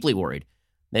they are deeply worried.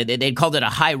 They called it a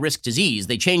high-risk disease.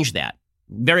 They changed that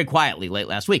very quietly late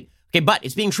last week. Okay, but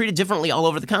it's being treated differently all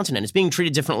over the continent. It's being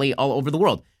treated differently all over the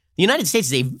world. The United States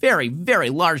is a very, very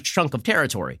large chunk of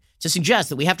territory. To suggest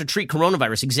that we have to treat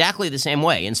coronavirus exactly the same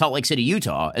way in Salt Lake City,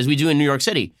 Utah, as we do in New York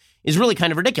City is really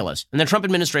kind of ridiculous. And the Trump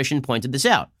administration pointed this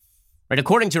out. Right,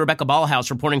 according to Rebecca Ballhaus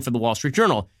reporting for the Wall Street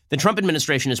Journal, the Trump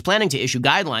administration is planning to issue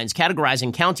guidelines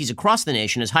categorizing counties across the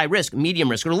nation as high risk,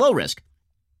 medium risk, or low risk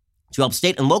to help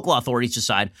state and local authorities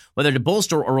decide whether to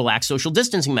bolster or relax social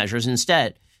distancing measures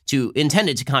intended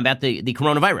to combat the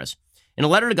coronavirus. In a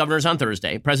letter to governors on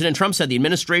Thursday, President Trump said the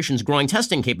administration's growing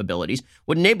testing capabilities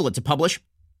would enable it to publish,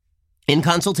 in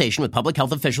consultation with public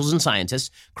health officials and scientists,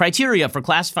 criteria for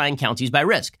classifying counties by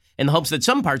risk, in the hopes that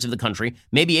some parts of the country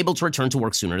may be able to return to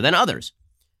work sooner than others.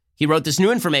 He wrote, "This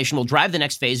new information will drive the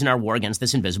next phase in our war against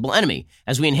this invisible enemy.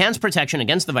 As we enhance protection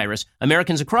against the virus,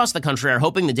 Americans across the country are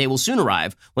hoping the day will soon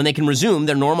arrive when they can resume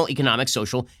their normal economic,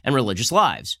 social, and religious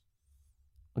lives."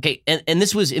 Okay, and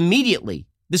this was immediately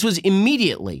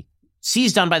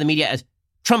seized on by the media as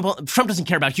Trump doesn't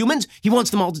care about humans. He wants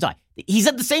them all to die. He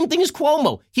said the same thing as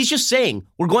Cuomo. He's just saying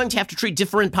we're going to have to treat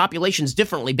different populations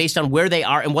differently based on where they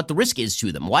are and what the risk is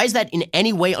to them. Why is that in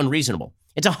any way unreasonable?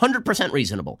 It's 100%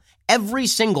 reasonable. Every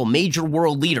single major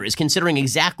world leader is considering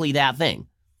exactly that thing.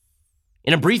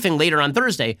 In a briefing later on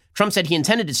Thursday, Trump said he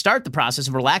intended to start the process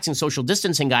of relaxing social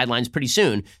distancing guidelines pretty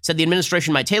soon, said the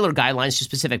administration might tailor guidelines to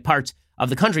specific parts of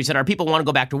the country, said our people want to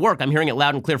go back to work. I'm hearing it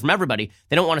loud and clear from everybody.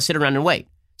 They don't want to sit around and wait.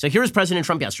 So here's President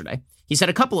Trump yesterday. He said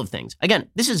a couple of things. Again,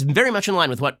 this is very much in line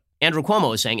with what Andrew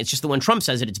Cuomo is saying. It's just that when Trump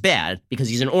says it, it's bad because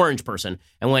he's an orange person.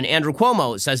 And when Andrew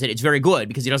Cuomo says it, it's very good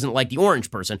because he doesn't like the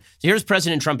orange person. So here's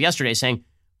President Trump yesterday saying,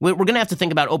 we're going to have to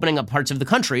think about opening up parts of the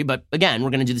country. But again, we're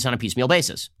going to do this on a piecemeal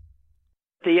basis.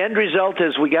 The end result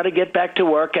is we got to get back to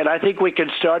work. And I think we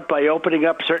can start by opening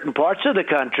up certain parts of the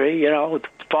country,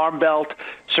 Farm Belt,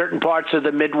 certain parts of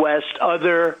the Midwest,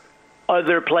 other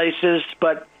places.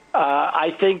 But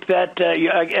I think that,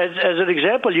 as an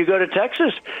example, you go to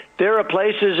Texas. There are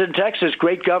places in Texas,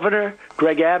 great governor,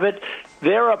 Greg Abbott.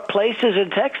 There are places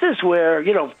in Texas where,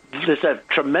 it's a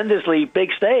tremendously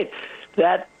big state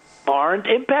that aren't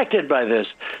impacted by this.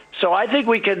 So I think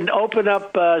we can open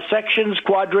up sections,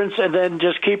 quadrants, and then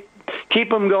just keep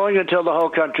them going until the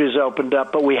whole country is opened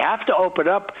up. But we have to open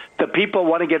up. The people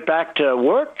want to get back to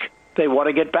work. They want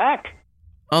to get back.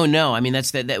 Oh, no. I mean,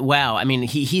 wow. I mean,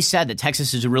 he said that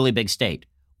Texas is a really big state,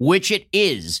 which it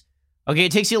is. Okay,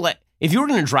 it takes you, if you were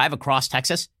going to drive across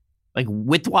Texas,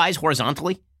 widthwise,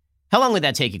 horizontally, how long would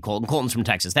that take you, Colton? Colton's from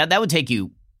Texas. That would take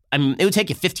you, it would take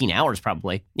you 15 hours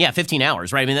probably. Yeah, 15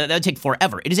 hours, right? I mean, that would take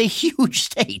forever. It is a huge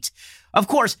state. Of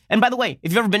course. And by the way,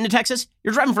 if you've ever been to Texas,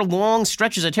 you're driving for long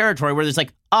stretches of territory where there's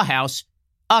a house,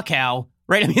 a cow,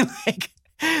 right?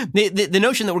 I mean, the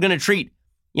notion that we're going to treat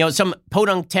some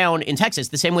podunk town in Texas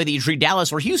the same way that you treat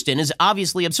Dallas or Houston is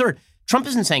obviously absurd. Trump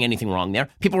isn't saying anything wrong there.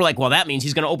 People are like, well, that means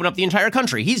he's going to open up the entire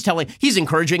country. He's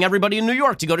encouraging everybody in New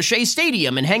York to go to Shea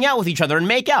Stadium and hang out with each other and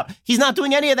make out. He's not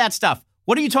doing any of that stuff.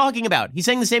 What are you talking about? He's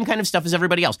saying the same kind of stuff as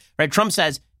everybody else, right? Trump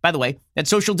says, by the way, that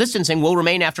social distancing will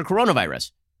remain after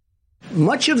coronavirus.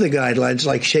 Much of the guidelines,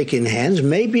 like shaking hands,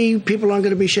 maybe people aren't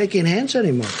going to be shaking hands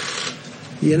anymore.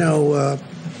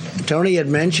 Tony had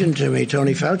mentioned to me,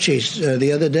 Tony Fauci,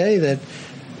 the other day that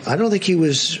I don't think he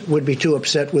would be too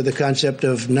upset with the concept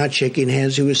of not shaking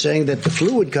hands. He was saying that the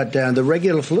flu would cut down. The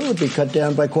regular flu would be cut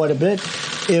down by quite a bit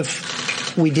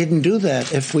if we didn't do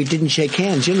that, if we didn't shake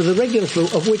hands. The regular flu,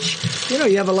 of which,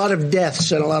 you have a lot of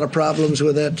deaths and a lot of problems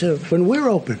with that, too. When we're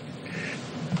open,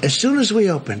 as soon as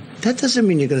we open, that doesn't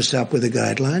mean you're going to stop with the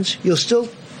guidelines. You'll still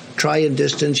try and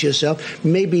distance yourself,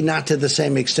 maybe not to the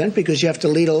same extent because you have to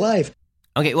lead a life.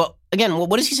 Okay, well, again,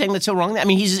 what is he saying that's so wrong? I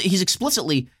mean, he's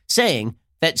explicitly saying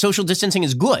that social distancing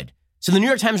is good. So the New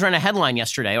York Times ran a headline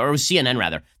yesterday, or it was CNN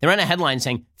rather. They ran a headline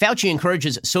saying Fauci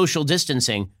encourages social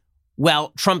distancing while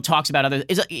Trump talks about other.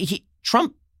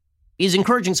 Trump is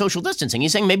encouraging social distancing.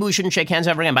 He's saying maybe we shouldn't shake hands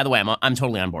ever again. By the way, I'm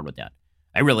totally on board with that.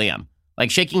 I really am.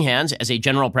 Shaking hands as a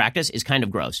general practice is kind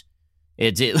of gross.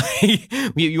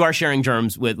 You are sharing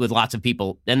germs with lots of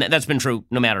people, and that's been true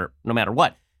no matter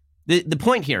what. The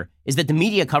point here is that the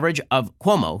media coverage of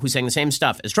Cuomo, who's saying the same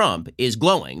stuff as Trump, is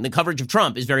glowing. The coverage of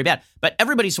Trump is very bad. But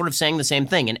everybody's sort of saying the same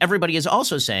thing. And everybody is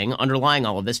also saying, underlying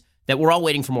all of this, that we're all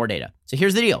waiting for more data. So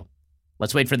here's the deal.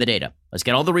 Let's wait for the data. Let's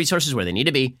get all the resources where they need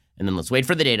to be. And then let's wait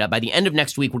for the data. By the end of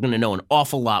next week, we're going to know an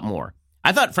awful lot more.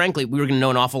 I thought, frankly, we were going to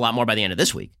know an awful lot more by the end of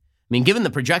this week. I mean, given the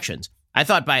projections, I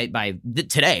thought by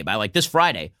today, by this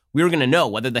Friday, we were going to know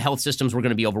whether the health systems were going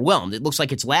to be overwhelmed. It looks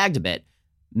like it's lagged a bit.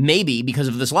 Maybe because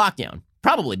of this lockdown.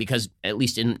 Probably because, at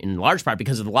least in large part,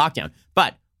 because of the lockdown.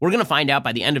 But we're going to find out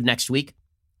by the end of next week,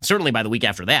 certainly by the week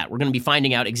after that. We're going to be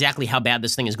finding out exactly how bad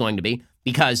this thing is going to be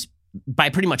because by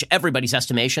pretty much everybody's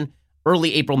estimation,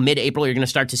 early April, mid-April, you're going to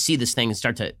start to see this thing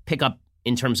start to pick up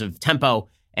in terms of tempo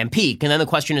and peak. And then the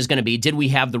question is going to be, did we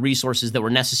have the resources that were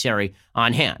necessary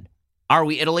on hand? Are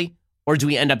we Italy? Or do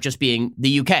we end up just being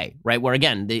the UK, right? Where,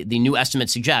 again, the new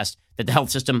estimates suggest that the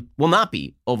health system will not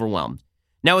be overwhelmed.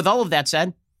 Now, with all of that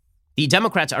said, the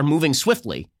Democrats are moving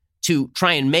swiftly to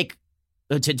try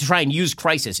and use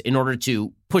crisis in order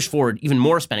to push forward even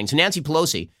more spending. So Nancy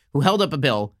Pelosi, who held up a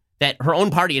bill that her own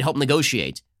party had helped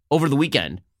negotiate over the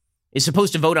weekend, is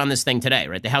supposed to vote on this thing today,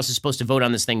 right? The House is supposed to vote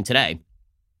on this thing today.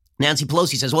 Nancy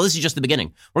Pelosi says, well, this is just the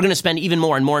beginning. We're going to spend even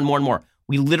more and more and more and more.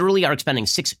 We literally are expending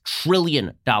 $6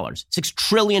 trillion. $6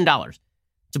 trillion.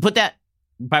 To put that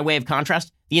by way of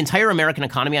contrast, the entire American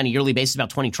economy on a yearly basis is about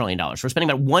 $20 trillion. We're spending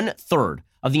about 1/3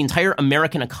 of the entire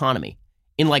American economy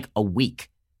in like a week.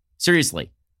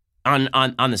 Seriously,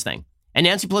 on this thing. And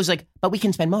Nancy Pelosi's like, but we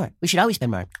can spend more. We should always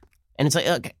spend more. And it's like,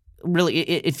 okay, really,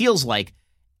 it feels like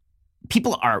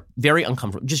people are very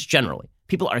uncomfortable, just generally.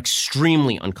 People are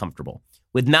extremely uncomfortable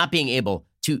with not being able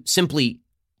to simply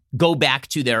go back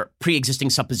to their pre-existing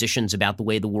suppositions about the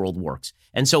way the world works.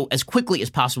 And so as quickly as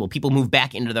possible, people move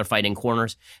back into their fighting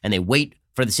corners and they wait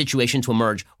for the situation to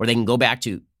emerge where they can go back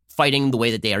to fighting the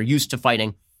way that they are used to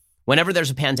fighting. Whenever there's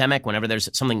a pandemic, whenever there's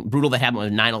something brutal that happened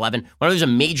with 9/11, whenever there's a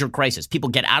major crisis, people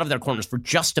get out of their corners for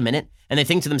just a minute and they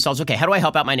think to themselves, okay, how do I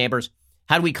help out my neighbors?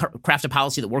 How do we craft a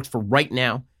policy that works for right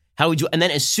now? How do we do? And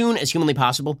then as soon as humanly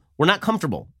possible, we're not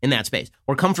comfortable in that space.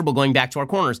 We're comfortable going back to our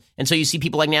corners. And so you see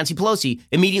people like Nancy Pelosi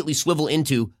immediately swivel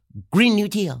into Green New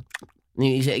Deal.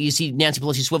 You see Nancy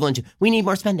Pelosi swivel into, we need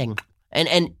more spending.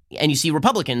 And you see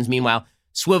Republicans, meanwhile,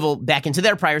 swivel back into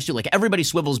their priors too. Like everybody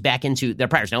swivels back into their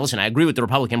priors. Now listen, I agree with the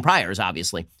Republican priors,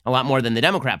 obviously, a lot more than the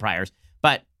Democrat priors.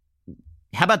 But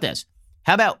how about this?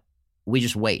 How about we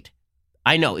just wait?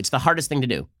 I know it's the hardest thing to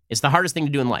do. It's the hardest thing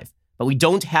to do in life. But we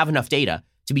don't have enough data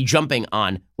to be jumping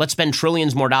on, let's spend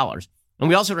trillions more dollars. And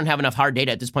we also don't have enough hard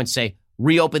data at this point to say,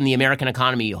 reopen the American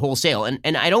economy wholesale.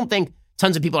 And I don't think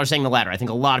tons of people are saying the latter. I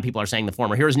think a lot of people are saying the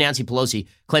former. Here's Nancy Pelosi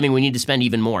claiming we need to spend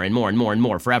even more and more and more and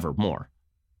more, forever more.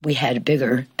 We had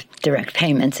bigger direct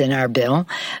payments in our bill.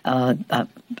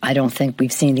 I don't think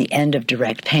we've seen the end of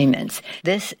direct payments.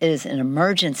 This is an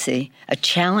emergency, a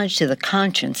challenge to the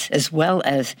conscience as well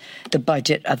as the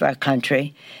budget of our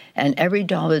country. And every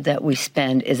dollar that we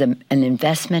spend is an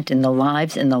investment in the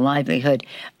lives and the livelihood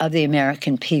of the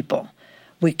American people.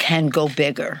 We can go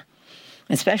bigger,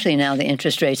 especially now the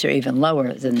interest rates are even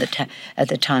lower than at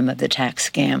the time of the tax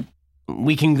scam.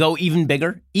 We can go even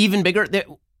bigger, even bigger.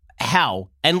 How?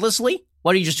 Endlessly?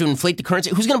 What are you just to inflate the currency?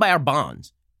 Who's going to buy our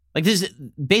bonds? Like this is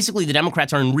basically the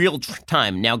Democrats are in real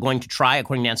time now going to try,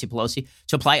 according to Nancy Pelosi,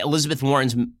 to apply Elizabeth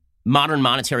Warren's modern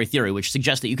monetary theory, which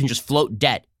suggests that you can just float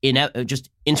debt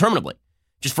just interminably,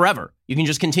 just forever. You can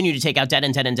just continue to take out debt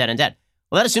and debt and debt and debt.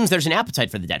 Well, that assumes there's an appetite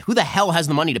for the debt. Who the hell has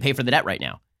the money to pay for the debt right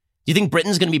now? Do you think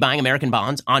Britain's going to be buying American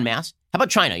bonds en masse? How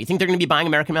about China? You think they're going to be buying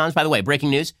American bonds? By the way,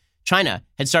 breaking news, China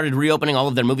had started reopening all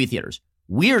of their movie theaters.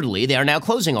 Weirdly, they are now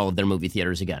closing all of their movie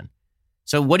theaters again.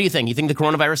 So what do you think? You think the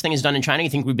coronavirus thing is done in China? You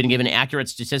think we've been given accurate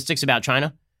statistics about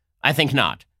China? I think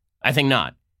not. I think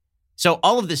not. So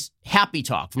all of this happy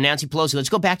talk from Nancy Pelosi, let's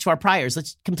go back to our priors.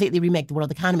 Let's completely remake the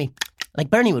world economy like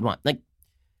Bernie would want. Like,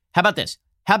 how about this?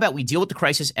 How about we deal with the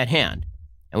crisis at hand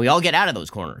and we all get out of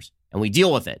those corners and we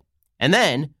deal with it. And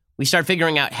then we start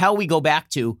figuring out how we go back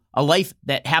to a life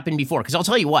that happened before. Because I'll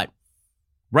tell you what,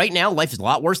 right now, life is a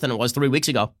lot worse than it was 3 weeks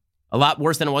ago, a lot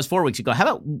worse than it was 4 weeks ago. How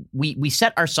about we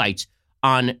set our sights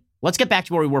on, let's get back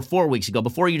to where we were 4 weeks ago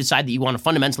before you decide that you want to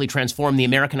fundamentally transform the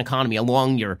American economy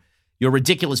along your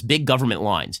ridiculous big government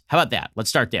lines. How about that? Let's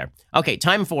start there. Okay,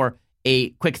 time for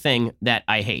a quick thing that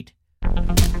I hate.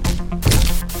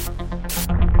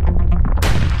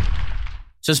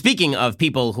 So speaking of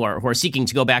people who are seeking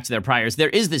to go back to their priors, there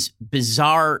is this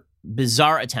bizarre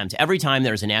attempt every time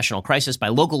there's a national crisis by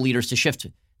local leaders to shift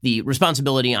the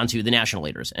responsibility onto the national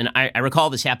leaders. And I recall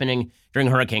this happening during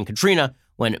Hurricane Katrina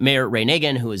when Mayor Ray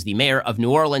Nagin, who is the mayor of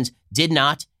New Orleans, did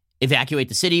not evacuate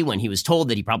the city when he was told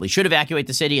that he probably should evacuate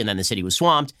the city, and then the city was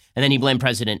swamped. And then he blamed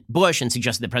President Bush and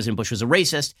suggested that President Bush was a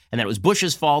racist and that it was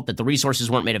Bush's fault that the resources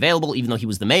weren't made available, even though he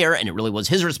was the mayor, and it really was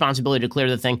his responsibility to clear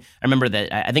the thing. I remember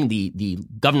that I think the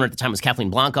governor at the time was Kathleen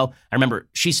Blanco. I remember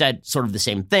she said sort of the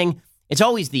same thing. It's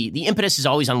always the impetus is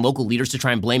always on local leaders to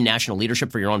try and blame national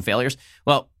leadership for your own failures.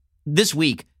 Well, this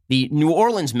week, the New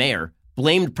Orleans mayor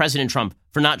blamed President Trump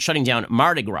for not shutting down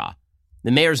Mardi Gras.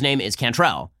 The mayor's name is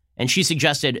Cantrell. And she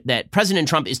suggested that President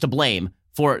Trump is to blame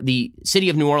for the city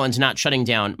of New Orleans not shutting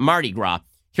down Mardi Gras.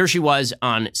 Here she was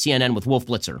on CNN with Wolf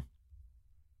Blitzer.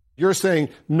 You're saying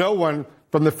no one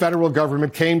from the federal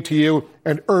government came to you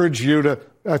and urged you to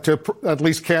at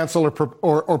least cancel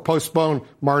or postpone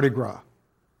Mardi Gras.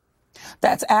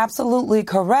 That's absolutely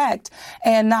correct.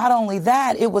 And not only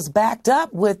that, it was backed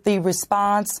up with the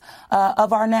response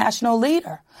of our national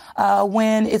leader.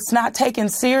 When it's not taken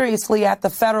seriously at the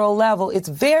federal level, it's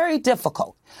very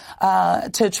difficult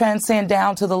to transcend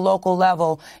down to the local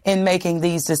level in making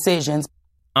these decisions.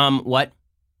 What?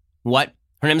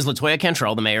 Her name is LaToya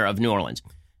Cantrell, the mayor of New Orleans.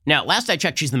 Now, last I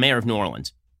checked, she's the mayor of New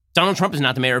Orleans. Donald Trump is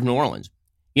not the mayor of New Orleans.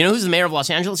 You know who's the mayor of Los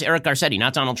Angeles? Eric Garcetti,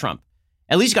 not Donald Trump.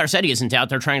 At least Garcetti isn't out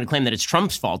there trying to claim that it's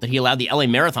Trump's fault that he allowed the LA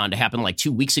Marathon to happen like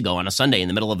 2 weeks ago on a Sunday in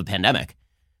the middle of a pandemic.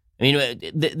 I mean,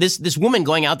 this woman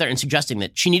going out there and suggesting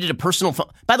that she needed a personal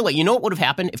phone. By the way, you know what would have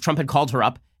happened if Trump had called her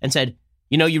up and said,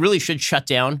 you know, you really should shut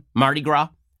down Mardi Gras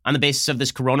on the basis of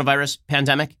this coronavirus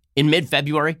pandemic in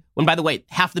mid-February, when, by the way,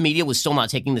 half the media was still not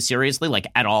taking this seriously, like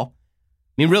at all.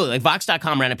 I mean, really, like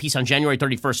Vox.com ran a piece on January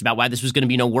 31st about why this was going to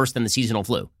be no worse than the seasonal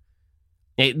flu.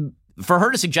 For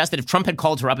her to suggest that if Trump had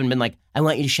called her up and been like, I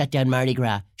want you to shut down Mardi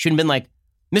Gras, she would have been like,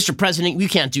 Mr. President, you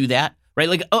can't do that, right?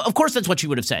 Like, of course that's what she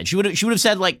would have said. She would have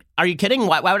said, like, are you kidding?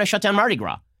 Why would I shut down Mardi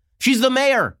Gras? She's the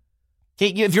mayor.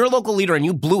 Okay, if you're a local leader and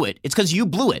you blew it, it's because you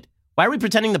blew it. Why are we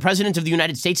pretending the president of the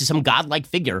United States is some godlike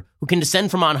figure who can descend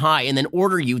from on high and then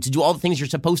order you to do all the things you're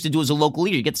supposed to do as a local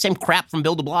leader? You get the same crap from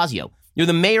Bill de Blasio. You're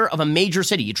the mayor of a major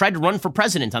city. You tried to run for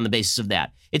president on the basis of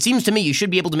that. It seems to me you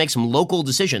should be able to make some local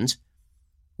decisions.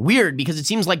 Weird, because it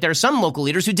seems like there are some local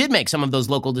leaders who did make some of those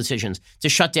local decisions to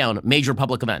shut down major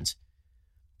public events.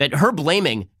 But her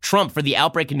blaming Trump for the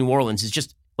outbreak in New Orleans is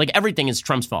just like everything is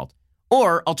Trump's fault.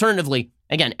 Or alternatively,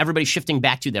 again, everybody shifting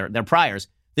back to their priors.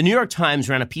 The New York Times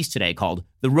ran a piece today called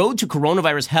 "The Road to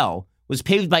Coronavirus Hell Was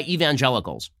Paved by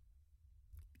Evangelicals."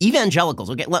 Evangelicals.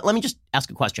 Okay, let me just ask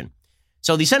a question.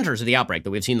 So the centers of the outbreak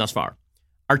that we've seen thus far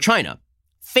are China,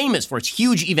 famous for its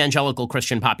huge evangelical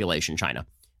Christian population, China.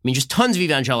 I mean, just tons of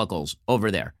evangelicals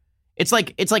over there. It's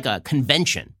like a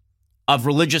convention of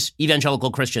religious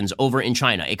evangelical Christians over in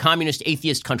China, a communist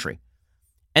atheist country.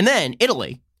 And then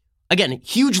Italy, again,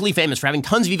 hugely famous for having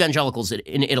tons of evangelicals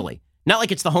in Italy. Not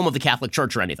like it's the home of the Catholic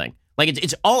Church or anything. Like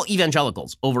it's all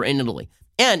evangelicals over in Italy.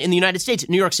 And in the United States,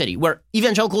 New York City, where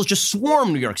evangelicals just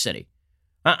swarm New York City.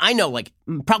 I know like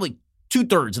probably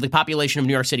 2/3 of the population of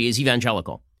New York City is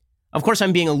evangelical. Of course,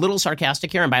 I'm being a little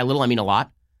sarcastic here, and by a little, I mean a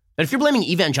lot. But if you're blaming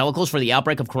evangelicals for the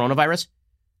outbreak of coronavirus,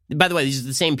 by the way, these are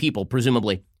the same people,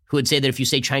 presumably, who would say that if you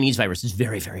say Chinese virus, it's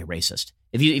very, very racist.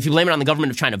 If you blame it on the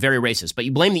government of China, very racist. But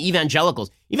you blame the evangelicals.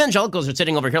 Evangelicals are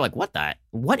sitting over here like,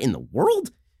 what in the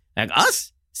world? Like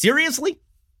us? Seriously?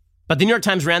 But the New York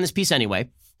Times ran this piece anyway,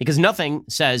 because nothing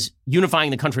says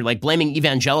unifying the country like blaming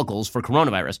evangelicals for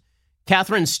coronavirus.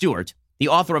 Catherine Stewart, the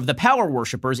author of The Power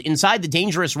Worshippers Inside the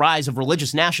Dangerous Rise of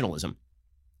Religious Nationalism.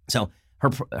 So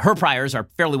her priors are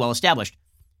fairly well established.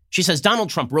 She says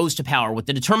Donald Trump rose to power with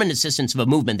the determined assistance of a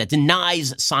movement that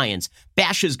denies science,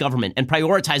 bashes government, and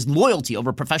prioritizes loyalty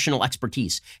over professional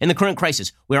expertise. In the current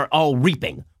crisis, we are all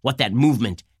reaping what that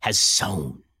movement has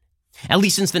sown. At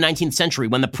least since the 19th century,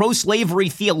 when the pro-slavery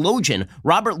theologian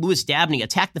Robert Louis Dabney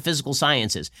attacked the physical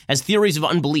sciences as theories of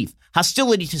unbelief,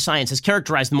 hostility to science has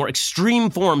characterized the more extreme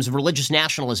forms of religious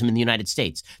nationalism in the United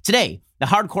States. Today, the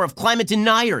hardcore of climate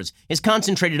deniers is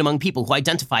concentrated among people who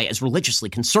identify as religiously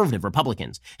conservative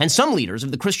Republicans. And some leaders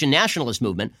of the Christian nationalist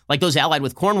movement, like those allied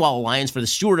with Cornwall Alliance for the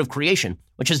Steward of Creation,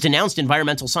 which has denounced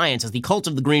environmental science as the cult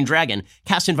of the Green Dragon,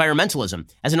 cast environmentalism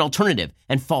as an alternative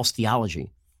and false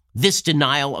theology. This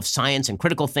denial of science and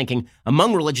critical thinking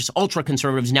among religious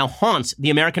ultra-conservatives now haunts the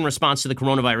American response to the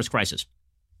coronavirus crisis.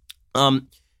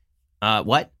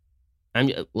 What?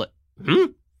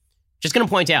 Just going to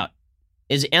point out,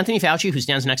 is Anthony Fauci, who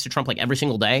stands next to Trump like every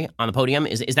single day on the podium,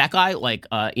 is that guy like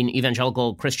an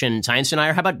evangelical Christian science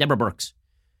denier? How about Deborah Birx?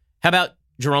 How about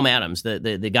Jerome Adams,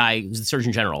 the guy who's the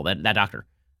Surgeon General, that doctor?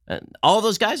 All of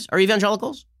those guys are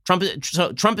evangelicals? Trump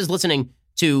is listening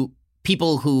to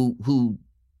people who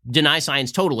deny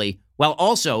science totally, while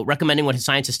also recommending what his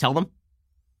scientists tell them?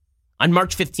 On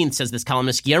March 15th, says this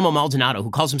columnist, Guillermo Maldonado,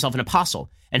 who calls himself an apostle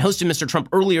and hosted Mr. Trump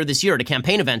earlier this year at a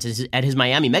campaign event at his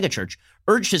Miami megachurch,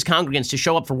 urged his congregants to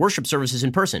show up for worship services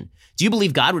in person. Do you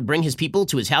believe God would bring his people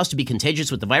to his house to be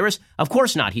contagious with the virus? Of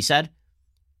course not, he said.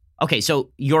 Okay, so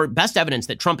your best evidence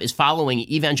that Trump is following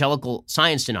evangelical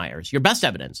science deniers, your best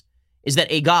evidence is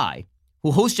that a guy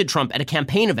who hosted Trump at a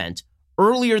campaign event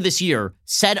earlier this year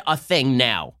said a thing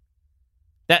now.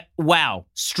 Wow,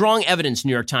 strong evidence,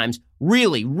 New York Times.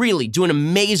 Really, really doing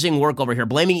amazing work over here,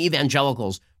 blaming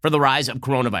evangelicals for the rise of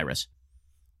coronavirus.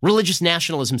 Religious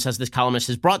nationalism, says this columnist,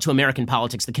 has brought to American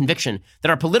politics the conviction that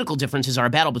our political differences are a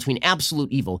battle between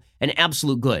absolute evil and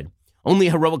absolute good. Only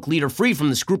a heroic leader free from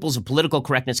the scruples of political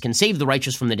correctness can save the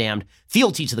righteous from the damned.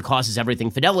 Fealty to the cause is everything.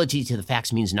 Fidelity to the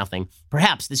facts means nothing.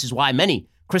 Perhaps this is why many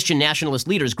Christian nationalist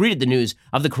leaders greeted the news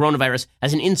of the coronavirus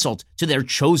as an insult to their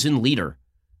chosen leader.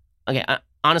 Okay,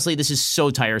 honestly, this is so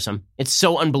tiresome. It's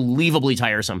so unbelievably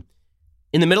tiresome.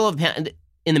 In the middle of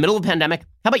a pandemic,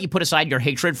 how about you put aside your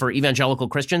hatred for evangelical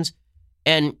Christians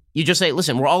and you just say,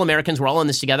 listen, we're all Americans, we're all in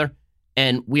this together,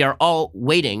 and we are all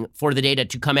waiting for the data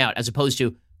to come out as opposed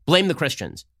to blame the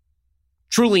Christians.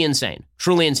 Truly insane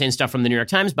stuff from the New York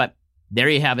Times, but there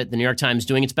you have it. The New York Times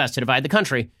doing its best to divide the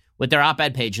country with their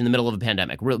op-ed page in the middle of a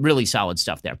pandemic. Really solid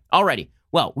stuff there. Alrighty,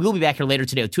 Well, we will be back here later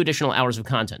today with 2 additional hours of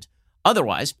content.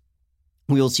 Otherwise,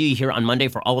 we will see you here on Monday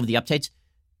for all of the updates.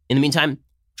 In the meantime,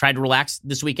 try to relax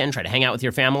this weekend. Try to hang out with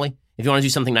your family. If you want to do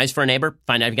something nice for a neighbor,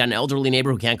 find out if you've got an elderly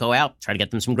neighbor who can't go out. Try to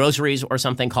get them some groceries or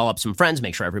something. Call up some friends.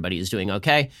 Make sure everybody is doing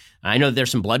okay. I know that there's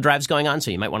some blood drives going on,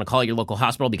 so you might want to call your local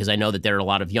hospital because I know that there are a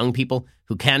lot of young people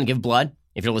who can give blood.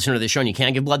 If you're listening to this show and you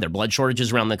can't give blood, there are blood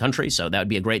shortages around the country, so that would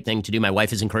be a great thing to do. My wife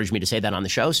has encouraged me to say that on the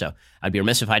show, so I'd be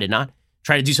remiss if I did not.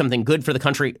 Try to do something good for the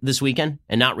country this weekend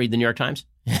and not read the New York Times.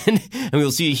 And we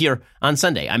will see you here on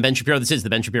Sunday. I'm Ben Shapiro. This is The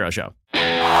Ben Shapiro Show.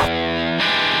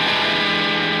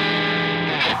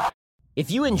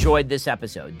 If you enjoyed this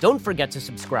episode, don't forget to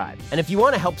subscribe. And if you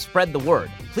want to help spread the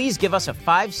word, please give us a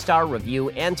 5-star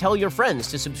review and tell your friends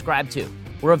to subscribe too.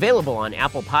 We're available on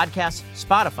Apple Podcasts,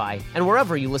 Spotify, and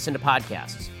wherever you listen to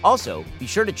podcasts. Also, be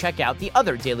sure to check out the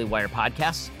other Daily Wire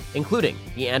podcasts, including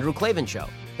The Andrew Klavan Show,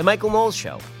 The Michael Knowles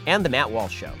Show, and The Matt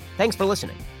Walsh Show. Thanks for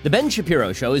listening. The Ben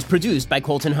Shapiro Show is produced by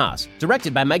Colton Haas,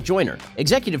 directed by Mike Joyner,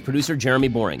 executive producer Jeremy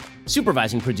Boring,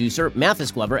 supervising producer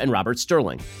Mathis Glover and Robert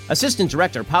Sterling, assistant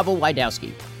director Pavel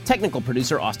Wydowski, technical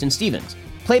producer Austin Stevens,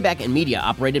 playback and media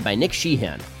operated by Nick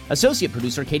Sheehan, associate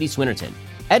producer Katie Swinnerton,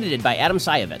 edited by Adam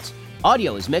Sayevitz.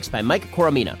 Audio is mixed by Mike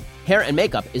Coromina. Hair and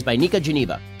makeup is by Nika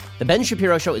Geneva. The Ben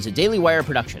Shapiro Show is a Daily Wire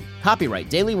production. Copyright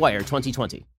Daily Wire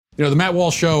 2020. You know, the Matt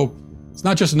Walsh Show, it's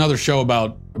not just another show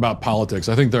about politics.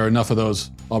 I think there are enough of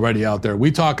those already out there. We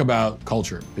talk about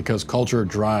culture because culture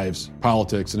drives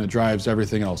politics and it drives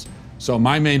everything else. So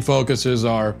my main focuses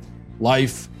are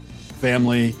life,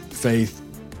 family, faith.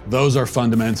 Those are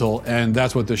fundamental, and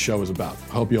that's what this show is about.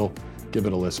 I hope you'll give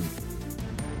it a listen.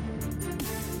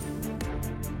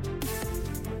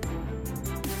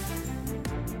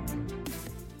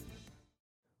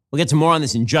 We'll get to more on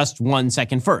this in just 1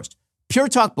 second. First, Pure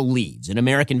Talk believes in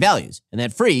American values, and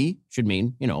that free should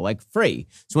mean, like free.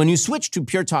 So when you switch to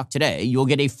Pure Talk today, you'll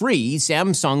get a free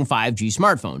Samsung 5G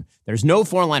smartphone. There's no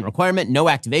foreign line requirement, no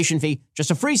activation fee,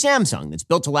 just a free Samsung that's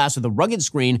built to last with a rugged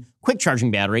screen, quick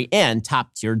charging battery, and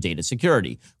top-tier data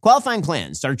security. Qualifying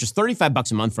plans start at just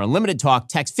 $35 a month for unlimited talk,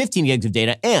 text, 15 gigs of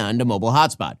data, and a mobile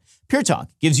hotspot. Pure Talk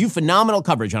gives you phenomenal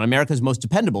coverage on America's most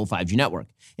dependable 5G network.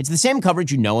 It's the same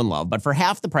coverage you know and love, but for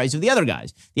half the price of the other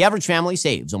guys. The average family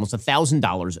saves almost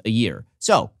 $1,000 a year.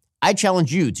 So I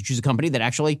challenge you to choose a company that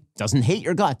actually doesn't hate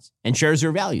your guts and shares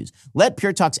your values. Let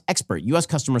Pure Talk's expert U.S.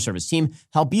 customer service team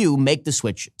help you make the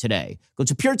switch today. Go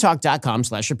to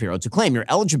puretalk.com/Shapiro to claim your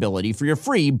eligibility for your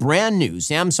free brand new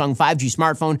Samsung 5G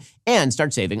smartphone and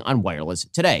start saving on wireless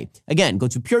today. Again, go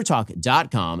to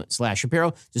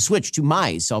puretalk.com/Shapiro to switch to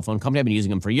my cell phone company. I've been using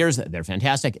them for years. They're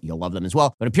fantastic. You'll love them as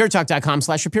well. Go to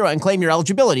puretalk.com/Shapiro and claim your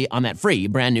eligibility on that free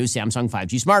brand new Samsung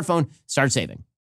 5G smartphone. Start saving.